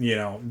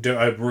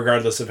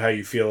 regardless of how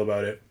you feel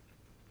about it,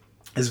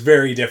 is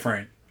very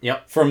different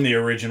from the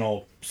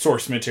original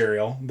source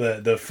material,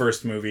 the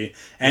first movie,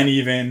 and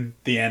even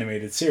the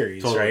animated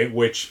series, right?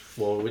 Which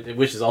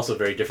is also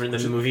very different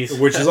than the movies.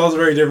 Which is also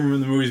very different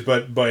from the movies,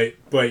 but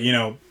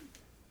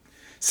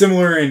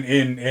similar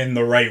in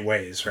the right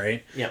ways,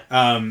 right? Yeah.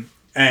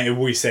 And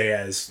we say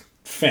as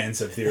fans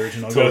of the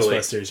original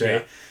Ghostbusters,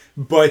 right? Yeah.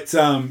 But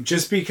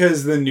just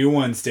because the new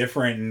one's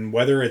different and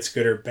whether it's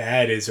good or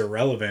bad is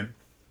irrelevant,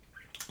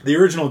 the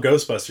original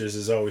Ghostbusters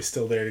is always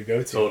still there to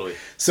go to. Totally.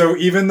 So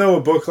even though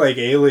a book like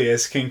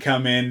Alias can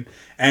come in,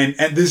 and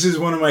this is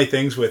one of my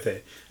things with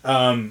it,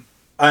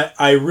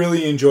 I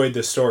really enjoyed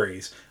the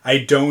stories. I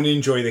don't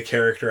enjoy the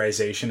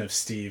characterization of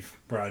Steve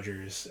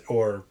Rogers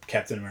or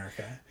Captain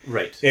America.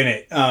 Right. In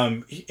it.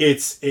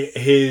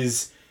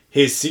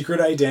 His secret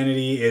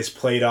identity is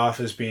played off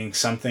as being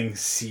something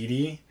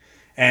seedy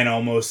and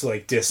almost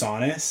like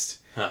dishonest,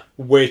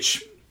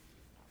 which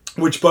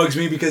bugs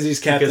me because he's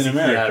Captain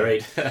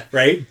America. Yeah, right.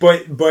 Right?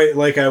 But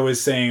like I was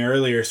saying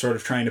earlier, sort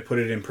of trying to put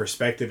it in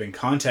perspective and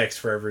context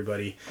for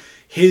everybody,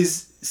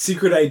 his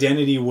secret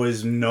identity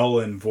was null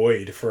and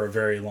void for a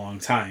very long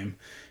time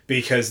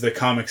because the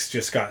comics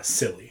just got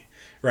silly,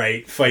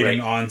 right? Fighting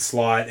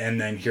Onslaught and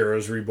then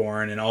Heroes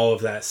Reborn and all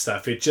of that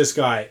stuff. It just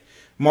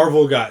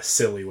Marvel got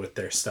silly with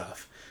their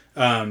stuff.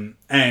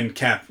 And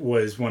Cap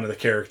was one of the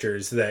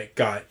characters that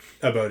got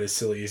about as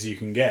silly as you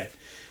can get.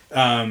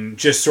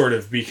 Just sort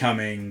of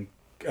becoming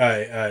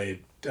a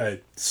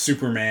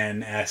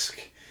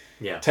Superman-esque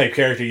type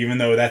character, even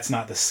though that's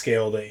not the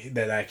scale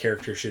that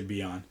character should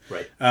be on.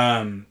 Right.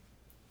 And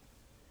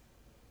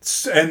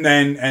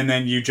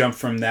then you jump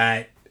from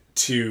that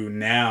to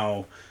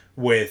now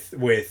with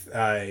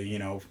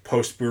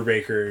post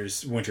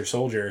Brubaker's Winter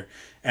Soldier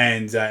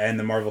and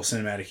the Marvel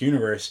Cinematic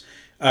Universe.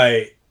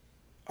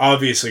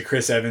 Obviously,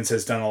 Chris Evans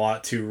has done a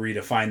lot to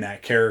redefine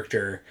that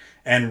character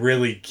and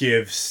really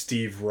give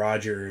Steve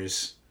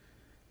Rogers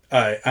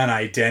an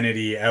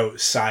identity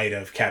outside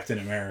of Captain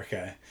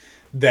America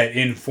that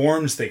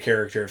informs the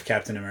character of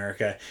Captain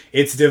America.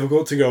 It's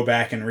difficult to go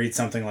back and read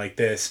something like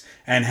this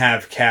and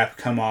have Cap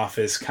come off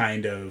as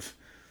kind of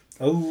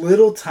a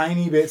little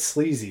tiny bit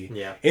sleazy.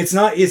 Yeah. It's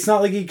not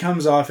like he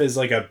comes off as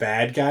like a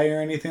bad guy or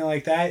anything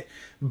like that,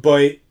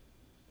 but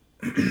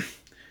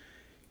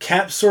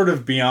Cap's sort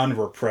of beyond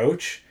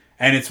reproach,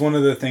 and it's one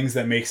of the things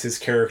that makes his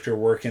character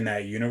work in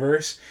that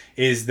universe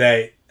is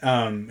that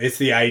it's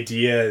the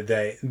idea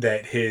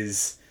that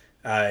his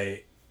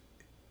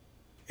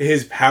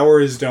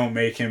powers don't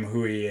make him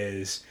who he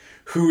is.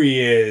 Who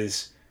he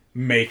is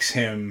makes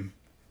him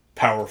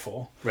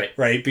powerful.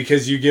 Right?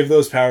 Because you give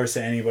those powers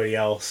to anybody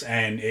else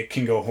and it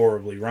can go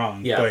horribly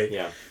wrong.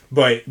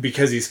 But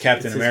because he's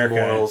Captain America,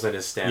 his morals and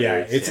his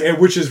standards.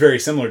 Which is very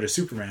similar to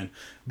Superman.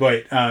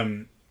 But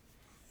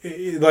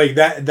like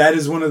that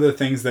is one of the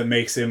things that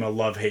makes him a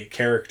love-hate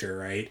character,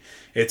 right?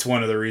 It's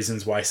one of the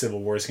reasons why Civil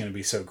War is going to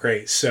be so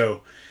great.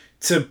 So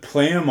to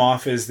play him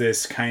off as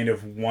this kind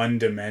of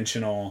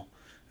one-dimensional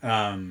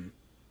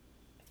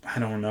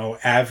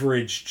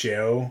average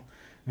Joe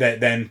that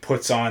then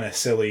puts on a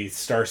silly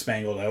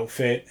Star-Spangled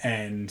outfit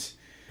and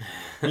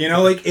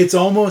it's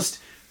almost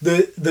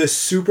the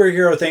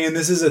superhero thing, and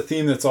this is a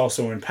theme that's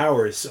also in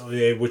Powers,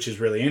 which is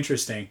really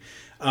interesting.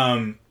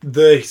 The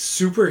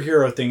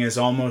superhero thing is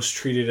almost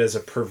treated as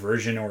a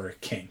perversion or a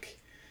kink.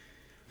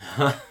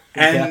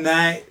 And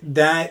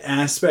that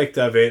aspect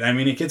of it, I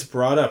mean, it gets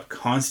brought up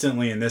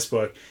constantly in this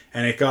book,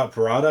 and it got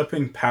brought up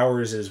in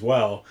Powers as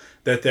well,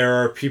 that there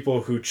are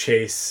people who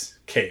chase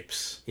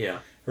capes. Yeah.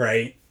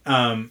 Right?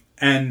 And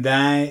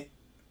that...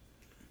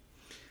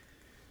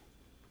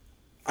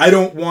 I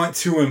don't want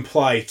to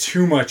imply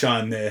too much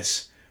on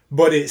this,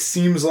 but it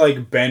seems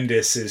like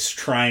Bendis is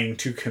trying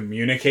to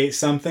communicate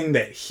something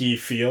that he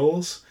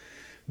feels,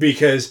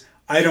 because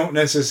I don't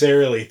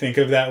necessarily think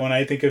of that when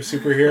I think of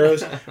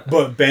superheroes,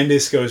 but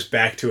Bendis goes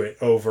back to it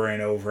over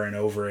and over and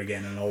over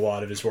again in a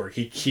lot of his work.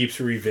 He keeps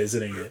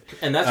revisiting it.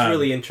 And that's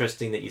really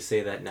interesting that you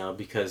say that now,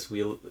 because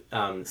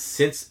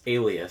since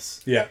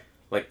Alias,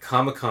 like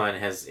Comic-Con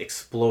has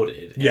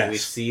exploded. And we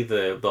see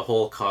the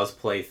whole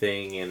cosplay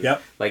thing and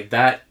like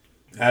that.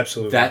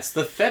 Absolutely. That's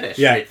the fetish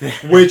right there.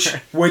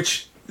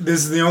 Which this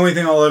is the only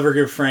thing I'll ever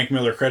give Frank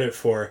Miller credit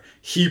for.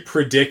 He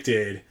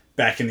predicted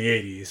back in the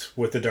 80s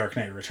with The Dark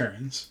Knight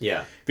Returns.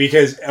 Yeah.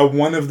 Because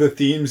one of the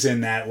themes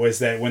in that was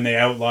that when they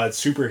outlawed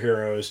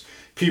superheroes,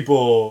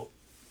 people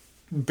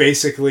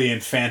basically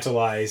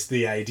infantilized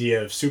the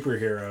idea of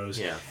superheroes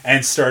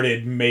and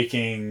started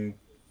making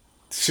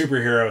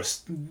superhero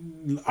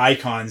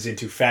icons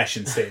into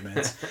fashion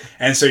statements.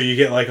 And so you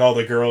get like all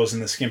the girls in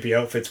the skimpy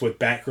outfits with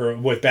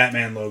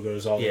Batman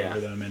logos all over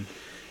them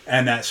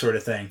and that sort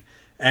of thing.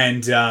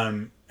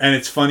 And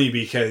it's funny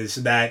because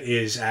that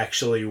is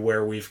actually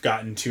where we've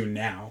gotten to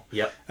now.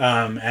 Yep.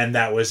 And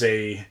that was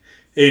in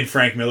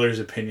Frank Miller's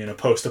opinion, a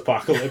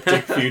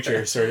post-apocalyptic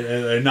future, sort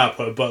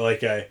of, but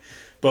like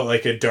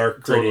a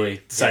dark,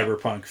 gritty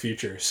cyberpunk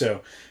future.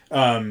 So,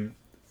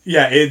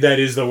 that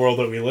is the world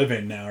that we live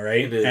in now,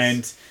 right? It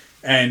is.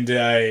 And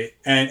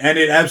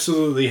it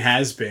absolutely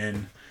has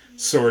been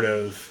sort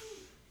of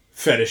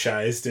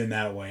fetishized in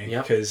that way,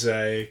 because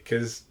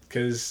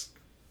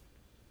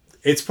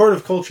it's part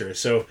of culture,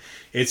 so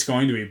it's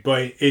going to be.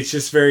 But it's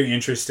just very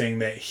interesting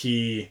that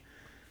he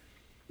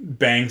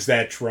bangs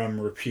that drum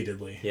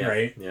repeatedly,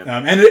 right? Yeah.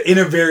 And in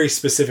a very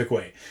specific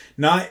way.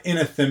 Not in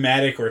a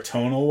thematic or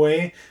tonal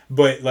way,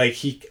 but like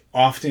he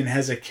often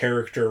has a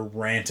character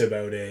rant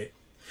about it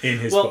in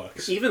his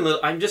books.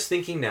 I'm just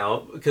thinking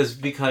now,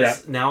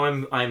 because now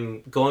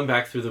I'm going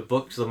back through the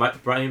books, the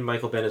Brian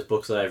Michael Bendis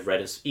books that I've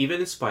read, even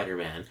in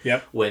Spider-Man,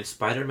 when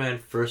Spider-Man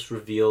first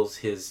reveals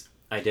his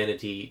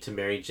identity to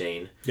Mary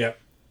Jane.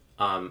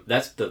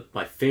 That's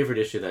my favorite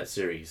issue of that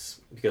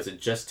series, because it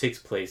just takes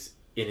place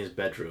in his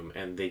bedroom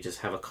and they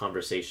just have a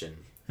conversation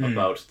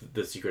about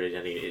the secret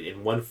identity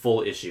in one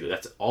full issue.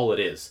 That's all it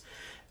is.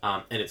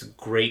 And it's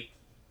great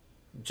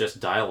just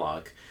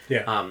dialogue.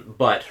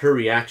 But her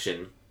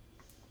reaction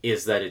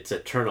is that it's a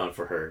turn on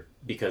for her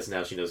because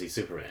now she knows he's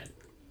Superman.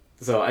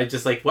 So I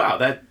just like, wow,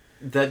 that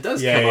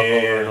does come up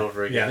over and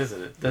over again,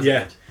 isn't it? Doesn't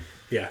it?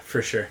 Yeah,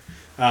 for sure.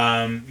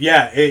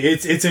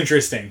 It's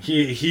interesting.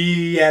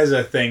 He has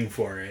a thing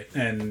for it,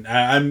 and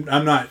I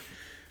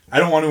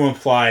don't want to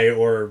imply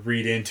or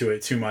read into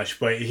it too much,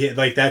 but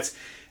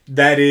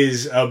that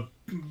is a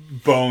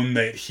bone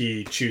that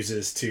he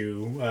chooses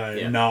to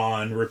gnaw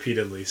on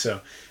repeatedly.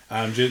 So,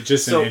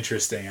 just an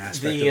interesting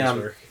aspect of his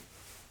work.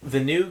 The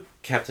new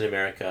Captain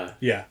America,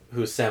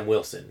 who's Sam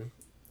Wilson,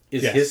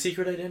 is his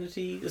secret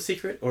identity a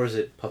secret or is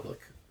it public?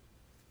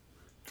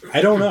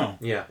 I don't know.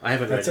 I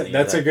haven't read it.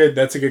 That's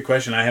a good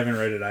question. I haven't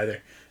read it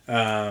either.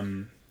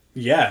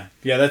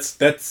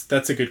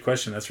 That's a good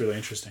question. That's really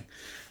interesting.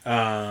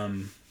 Well,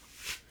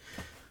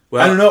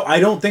 I don't know. I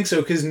don't think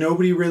so, because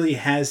nobody really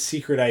has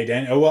secret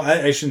identity. Well,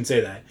 I shouldn't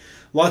say that.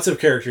 Lots of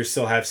characters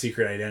still have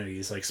secret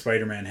identities. Like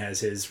Spider-Man has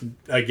his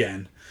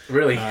again.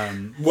 Really?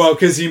 Well,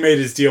 because he made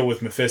his deal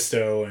with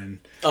Mephisto and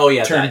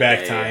Turn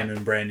Back Time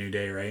and Brand New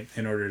Day, right?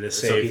 In order to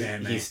save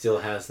Aunt May. He still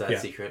has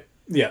that secret.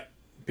 Yeah.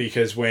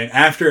 Because for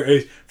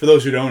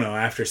those who don't know,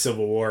 after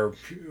Civil War,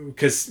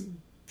 because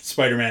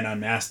Spider-Man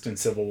unmasked in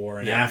Civil War,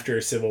 and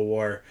after Civil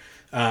War,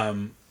 I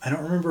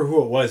don't remember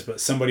who it was, but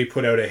somebody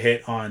put out a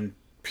hit on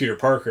Peter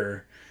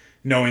Parker,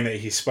 knowing that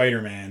he's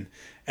Spider-Man,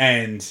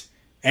 and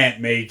Aunt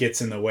May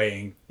gets in the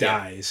way and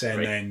dies,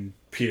 then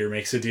Peter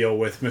makes a deal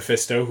with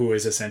Mephisto, who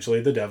is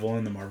essentially the devil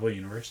in the Marvel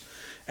Universe,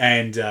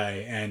 and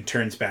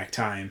turns back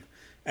time,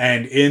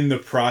 and in the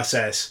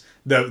process,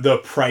 the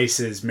price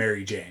is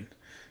Mary Jane.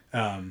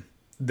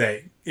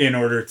 That in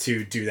order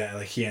to do that,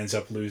 like, he ends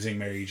up losing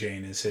Mary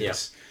Jane as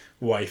his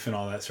wife and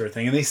all that sort of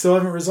thing, and they still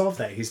haven't resolved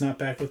that. He's not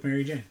back with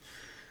Mary Jane.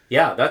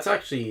 Yeah, that's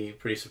actually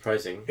pretty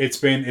surprising. It's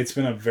been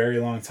a very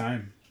long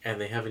time,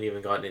 and they haven't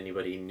even gotten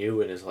anybody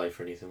new in his life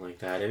or anything like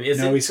that. And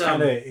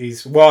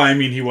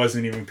he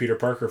wasn't even Peter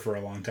Parker for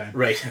a long time,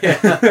 right? Yeah,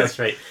 that's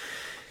right.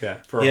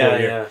 For a whole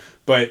year.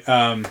 But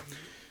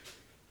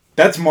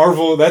that's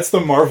Marvel. That's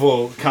the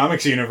Marvel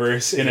Comics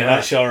universe in a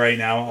nutshell right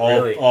now.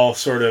 All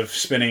sort of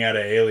spinning out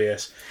of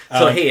Alias.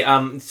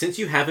 So since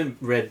you haven't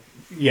read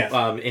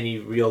any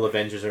real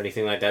Avengers or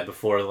anything like that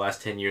before the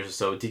last 10 years or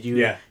so, do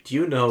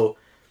you know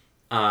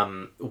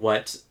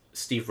what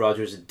Steve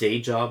Rogers' day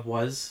job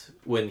was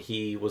when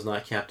he was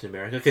not Captain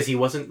America? Because he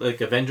wasn't, like,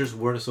 Avengers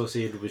weren't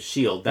associated with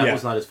S.H.I.E.L.D. That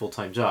was not his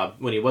full-time job.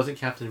 When he wasn't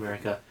Captain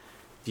America,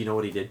 do you know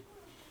what he did?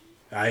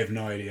 I have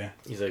no idea.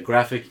 He's a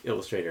graphic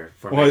illustrator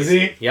for Was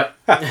magazine. he? Yep.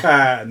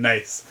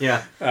 Nice.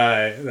 Yeah.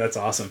 That's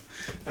awesome.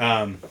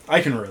 I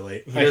can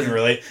relate.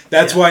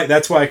 That's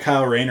why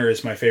Kyle Rayner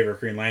is my favorite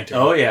Green Lantern.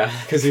 Oh yeah,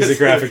 because he's a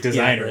graphic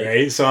designer,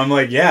 right? So I'm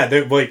like,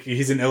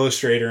 he's an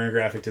illustrator and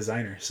graphic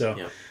designer.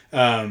 So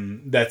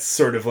that's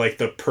sort of like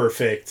the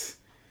perfect,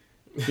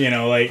 and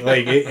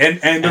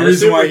the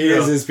reason why he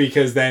is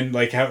because then,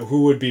 like,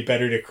 who would be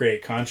better to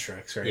create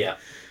constructs, right? Yeah.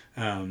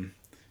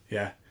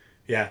 Yeah.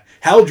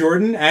 Hal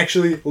Jordan,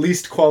 actually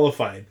least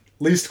qualified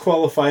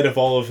of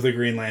all of the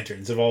Green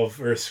Lanterns, of all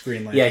of Earth's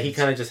Green Lanterns. Yeah, he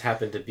kind of just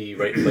happened to be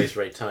right place,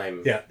 right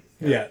time.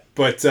 Yeah.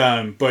 But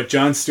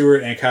Jon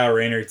Stewart and Kyle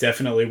Rayner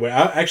definitely would.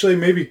 Actually,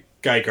 maybe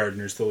Guy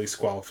Gardner's the least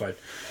qualified,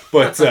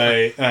 but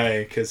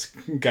because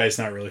Guy's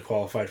not really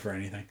qualified for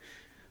anything.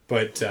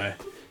 But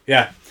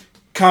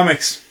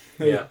comics.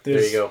 There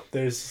you go.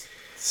 There's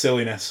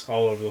silliness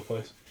all over the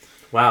place.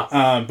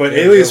 Wow. But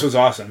Alias was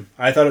awesome.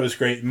 I thought it was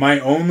great. My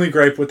only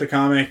gripe with the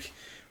comic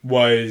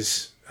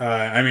was,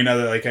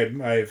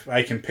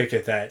 I can pick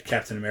at that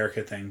Captain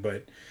America thing,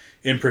 but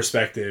in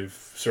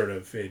perspective, sort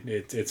of,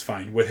 it's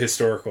fine. With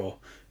historical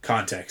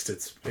context,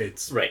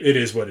 it's right. It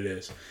is what it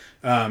is.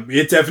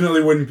 It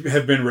definitely wouldn't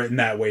have been written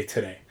that way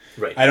today.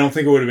 Right. I don't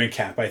think it would have been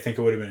Cap. I think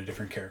it would have been a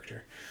different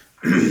character,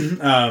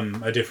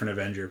 a different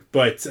Avenger.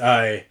 But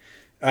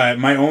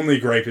my only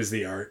gripe is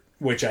the art,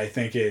 which I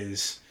think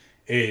is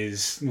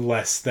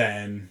less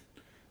than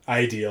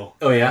ideal.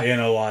 Oh yeah, in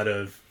a lot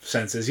of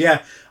senses.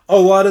 Yeah, a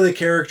lot of the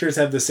characters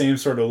have the same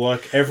sort of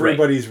look.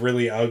 Everybody's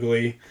really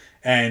ugly,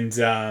 and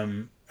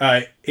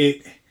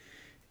it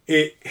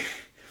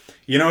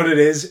you know what it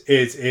is?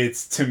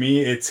 It's to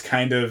me, it's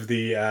kind of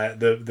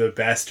the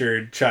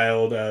bastard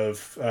child of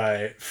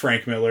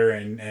Frank Miller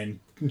and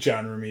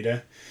John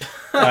Romita.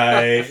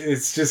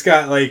 It's just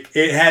got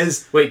it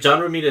has. Wait,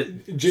 John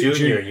Romita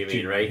Jr. You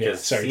mean, right? Yeah,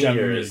 sorry, Senior John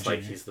Romita is Jr.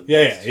 he's the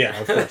best. Yeah.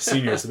 Of course,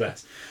 Senior is the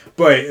best,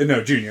 but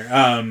no, Junior.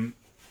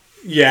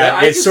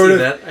 It's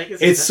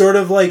sort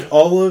of like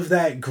all of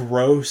that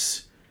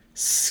gross,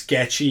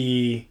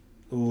 sketchy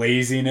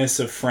laziness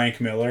of Frank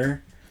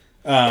Miller,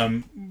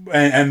 and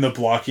the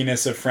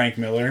blockiness of Frank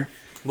Miller.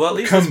 Well, at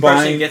least this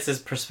person gets his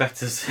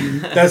perspectives.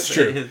 That's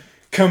true.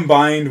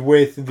 Combined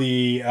with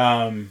the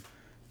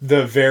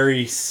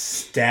very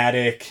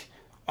static,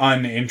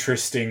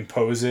 uninteresting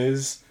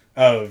poses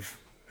of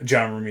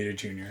John Romita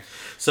Jr.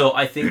 So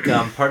I think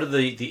part of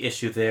the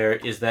issue there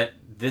is that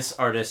this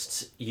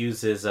artist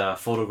uses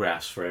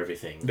photographs for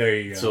everything. There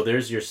you go. So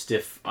there's your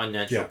stiff,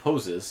 unnatural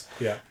poses.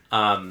 Yeah.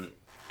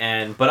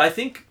 But I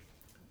think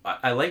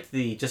I like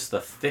the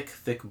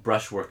thick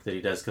brushwork that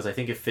he does, because I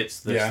think it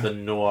fits the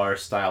noir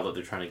style that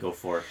they're trying to go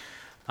for.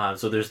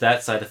 So there's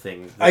that side of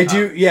things. I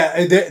do,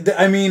 yeah.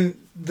 I mean,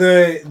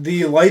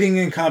 the lighting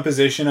and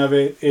composition of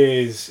it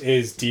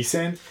is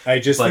decent. I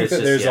just think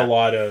that there's a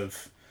lot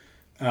of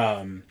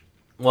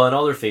well, and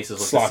all their faces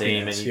look the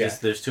same, and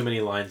there's too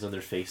many lines on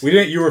their faces.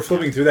 You were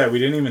flipping through that. We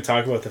didn't even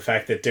talk about the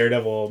fact that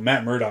Daredevil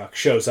Matt Murdock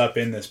shows up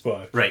in this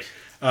book, right?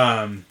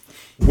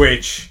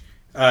 Which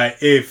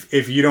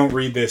if you don't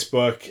read this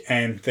book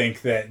and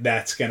think that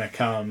that's gonna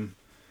come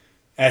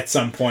at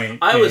some point,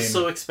 I was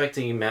so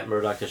expecting Matt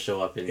Murdock to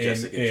show up in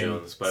Jessica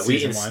Jones, but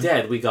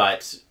we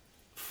got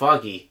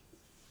Foggy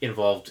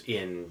involved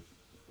in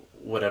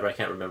whatever, I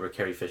can't remember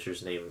Carrie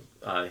Fisher's name,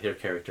 her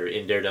character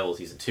in Daredevil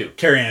season 2.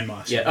 Carrie Ann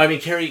Moss. Yeah, I mean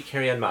Carrie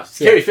Ann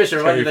Moss. Yeah. Carrie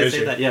Fisher. Why did I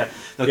say that? Yeah,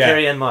 no, yeah.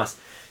 Carrie Ann Moss.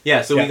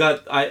 Yeah, so we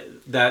got I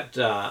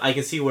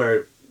can see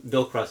where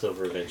they'll cross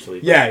over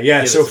eventually.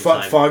 Yeah. So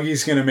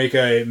Foggy's going to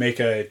make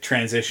a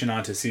transition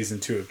onto season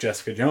 2 of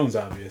Jessica Jones,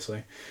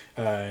 obviously.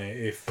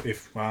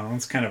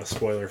 It's kind of a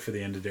spoiler for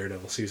the end of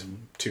Daredevil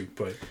season 2,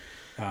 but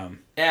who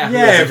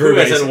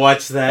hasn't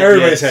watched that?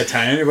 Everybody's had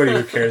time. Anybody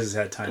who cares has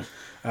had time.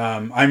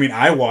 I mean,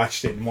 I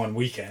watched it in one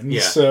weekend,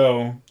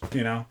 so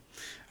let's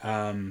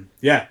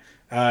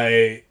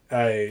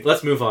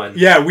move on.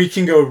 Yeah, we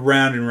can go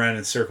round and round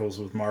in circles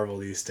with Marvel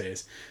these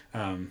days.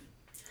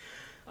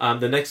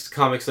 The next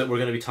comics that we're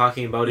going to be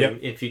talking about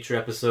in future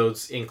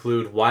episodes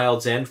include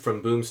Wild's End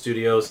from Boom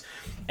Studios,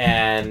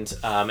 and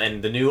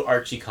the new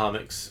Archie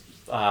comics,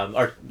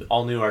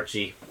 all new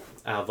Archie,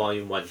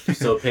 Volume 1.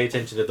 So pay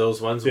attention to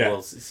those ones.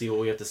 We'll see what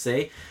we have to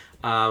say.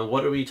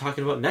 What are we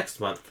talking about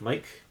next month,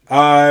 Mike?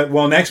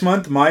 Well, next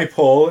month, my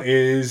poll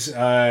is,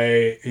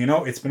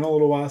 it's been a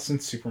little while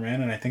since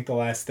Superman, and I think the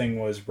last thing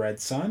was Red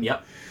Sun.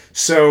 Yep.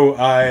 So,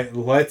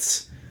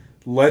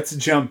 let's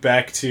jump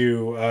back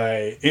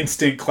to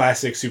instant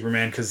classic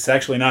Superman, because it's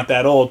actually not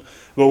that old.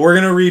 But we're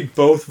going to read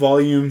both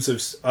volumes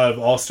of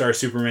All-Star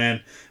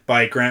Superman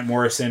by Grant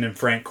Morrison and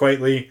Frank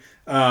Quitely.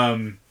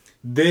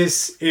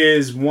 This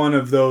is one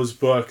of those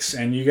books,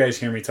 and you guys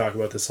hear me talk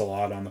about this a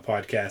lot on the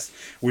podcast.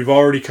 We've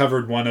already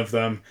covered one of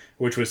them,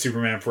 which was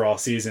Superman for All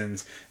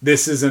Seasons.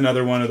 This is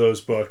another one of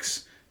those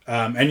books,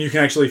 and you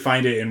can actually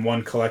find it in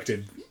one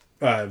collected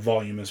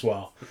volume as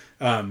well,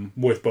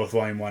 with both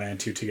Volume 1 and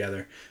 2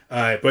 together.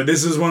 But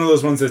this is one of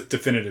those ones that's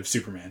definitive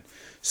Superman.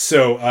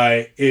 So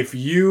if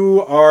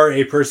you are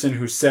a person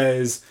who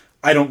says,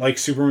 I don't like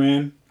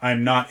Superman,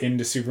 I'm not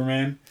into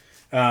Superman,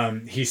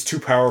 he's too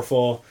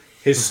powerful,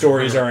 his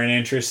stories aren't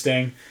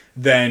interesting,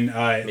 then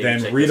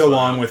read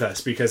along with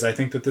us, because I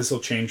think that this will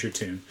change your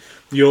tune.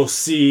 You'll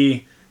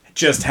see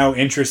just how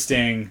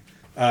interesting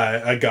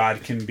a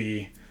god can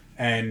be,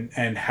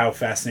 and how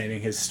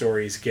fascinating his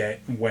stories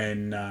get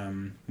when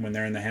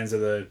they're in the hands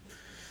of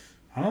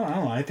I don't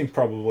know, I think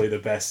probably the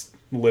best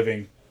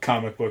living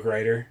comic book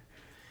writer.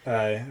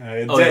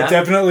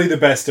 Definitely the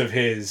best of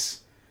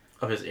his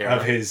his era.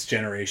 Of his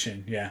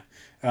generation, yeah.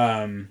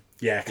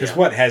 Because Yeah.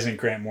 what hasn't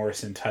Grant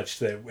Morrison touched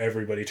that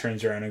everybody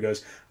turns around and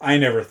goes, I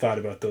never thought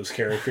about those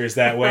characters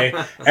that way,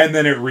 and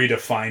then it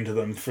redefined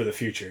them for the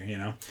future, you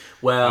know?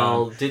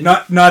 Well,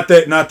 not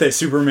that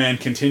Superman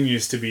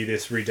continues to be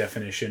this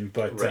redefinition,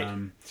 but... Right.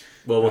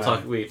 Well,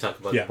 we talk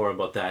about more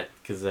about that,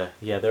 because,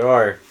 there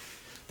are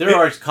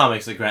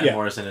comics that Grant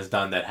Morrison has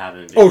done that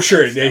haven't been... Oh,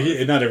 sure.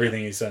 Not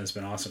everything he's done has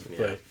been awesome,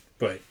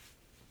 but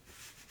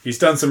he's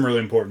done some really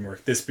important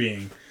work, this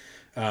being...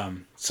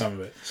 some of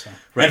it. So.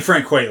 Right. And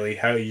Frank Quitely,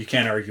 how you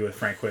can't argue with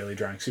Frank Quitely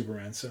drawing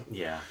Superman. So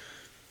yeah.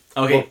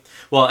 Okay.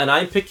 Well, and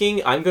I'm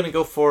going to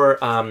go for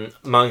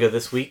manga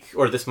this week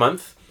or this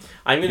month.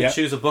 I'm going to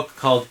choose a book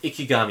called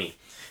Ikigami,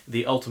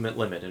 The Ultimate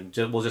Limit, and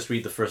we'll just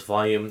read the first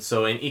volume.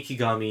 So, an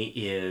Ikigami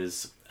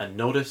is a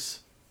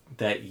notice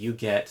that you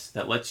get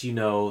that lets you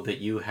know that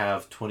you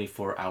have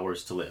 24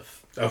 hours to live.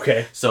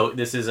 Okay. So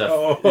this is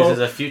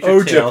a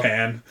future tale.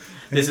 Japan.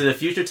 This is a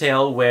future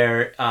tale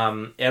where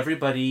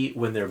everybody,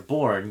 when they're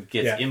born,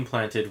 gets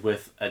implanted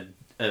with a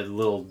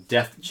little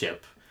death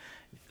chip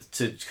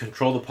to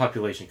control the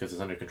population because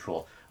it's out of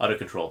control.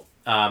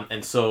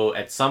 And so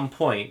at some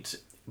point,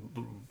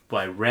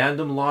 by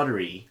random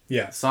lottery,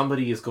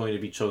 somebody is going to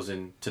be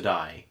chosen to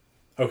die.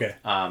 Okay.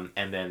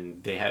 And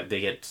then they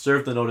get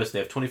served the notice. They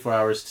have 24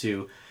 hours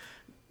to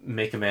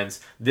make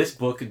amends. This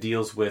book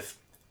deals with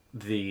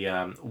the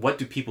what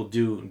do people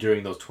do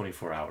during those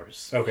 24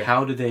 hours? Okay.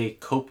 How do they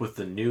cope with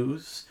the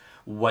news?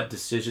 What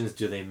decisions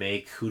do they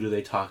make? Who do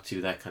they talk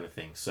to? That kind of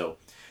thing. So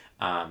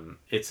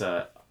it's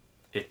going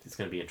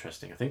to be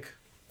interesting, I think.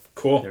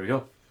 Cool. There we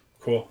go.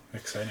 Cool.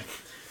 Exciting.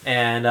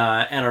 And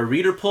our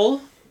reader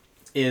pull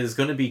is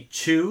going to be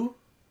Chew,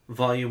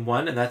 Volume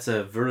 1, and that's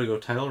a Vertigo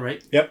title,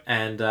 right? Yep.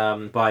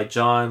 And by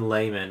John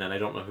Layman, and I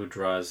don't know who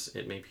draws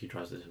it. Maybe he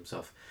draws it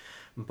himself.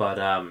 But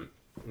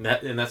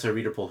that's a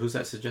reader pull. Who's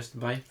that suggested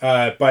by?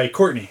 By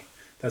Courtney.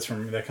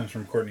 That comes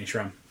from Courtney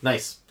Schrum.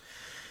 Nice.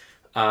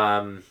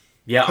 One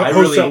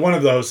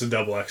of the hosts of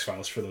Double X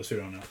Files, for those who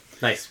don't know.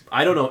 Nice.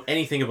 I don't know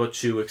anything about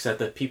Chew except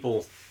that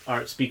people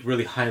speak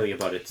really highly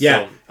about it.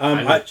 Yeah, so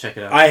I'm gonna check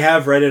it out. I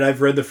have read it.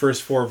 I've read the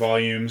first 4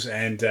 volumes,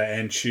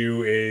 and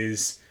Chew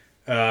is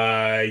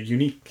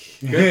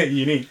unique.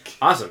 Unique.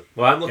 Awesome.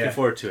 Well, I'm looking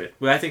forward to it.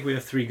 Well, I think we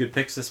have 3 good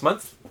picks this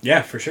month.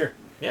 Yeah, for sure.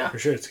 Yeah, for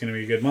sure. It's going to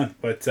be a good month.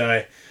 But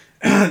that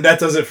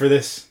does it for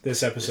this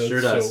episode. It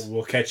sure does. So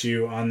we'll catch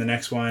you on the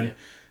next one,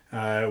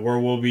 where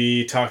we'll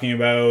be talking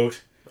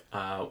about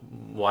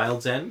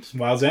Wild's End.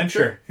 Wild's End,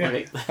 sure. Yeah.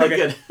 Okay.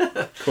 Okay.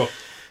 Good. Cool.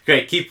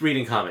 Great. Keep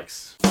reading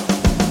comics.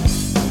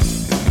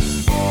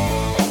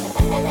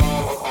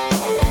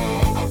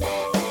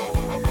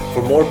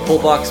 For more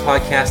Pullbox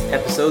Podcast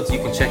episodes, you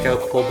can check out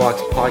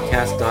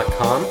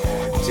pullboxpodcast.com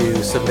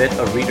to submit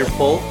a reader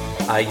pull.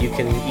 You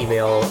can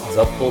email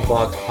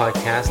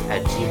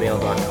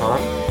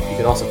thepullboxpodcast@gmail.com. You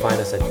can also find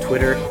us at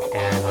Twitter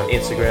and on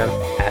Instagram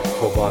at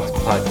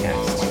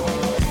pullboxpodcast.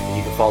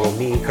 You can follow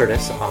me,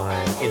 Curtis, on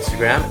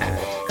Instagram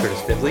at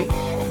Curtis Findley.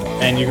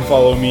 And you can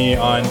follow me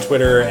on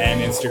Twitter and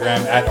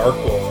Instagram at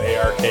ArkwUlf,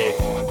 ARKWULF.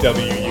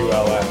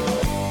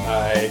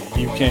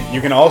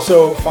 You can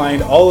also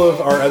find all of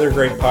our other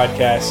great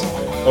podcasts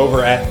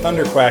over at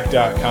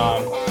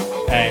thunderquack.com.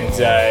 And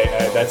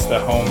that's the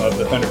home of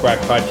the Thunderquack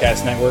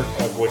Podcast Network,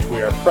 of which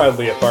we are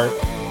proudly a part.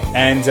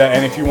 And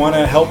if you want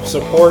to help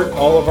support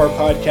all of our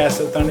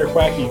podcasts at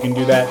Thunderquack, you can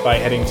do that by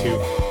heading to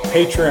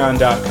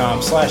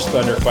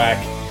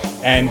patreon.com/thunderquack.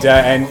 And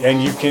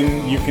you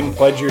can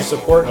pledge your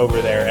support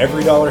over there.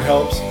 Every dollar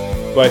helps.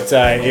 But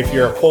if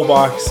you're a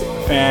Pullbox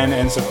fan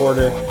and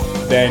supporter,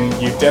 then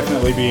you'd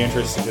definitely be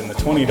interested in the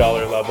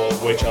 $20 level,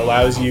 which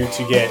allows you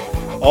to get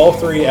all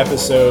 3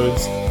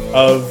 episodes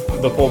of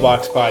the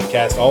Pullbox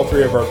Podcast, all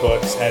 3 of our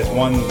books, as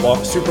one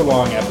super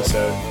long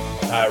episode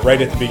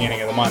right at the beginning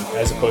of the month,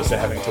 as opposed to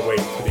having to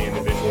wait for the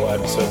individual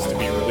episodes to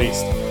be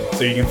released.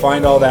 So you can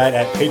find all that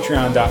at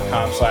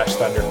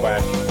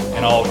patreon.com/thunderquack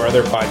and all of our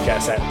other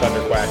podcasts at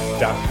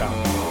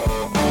thunderquack.com.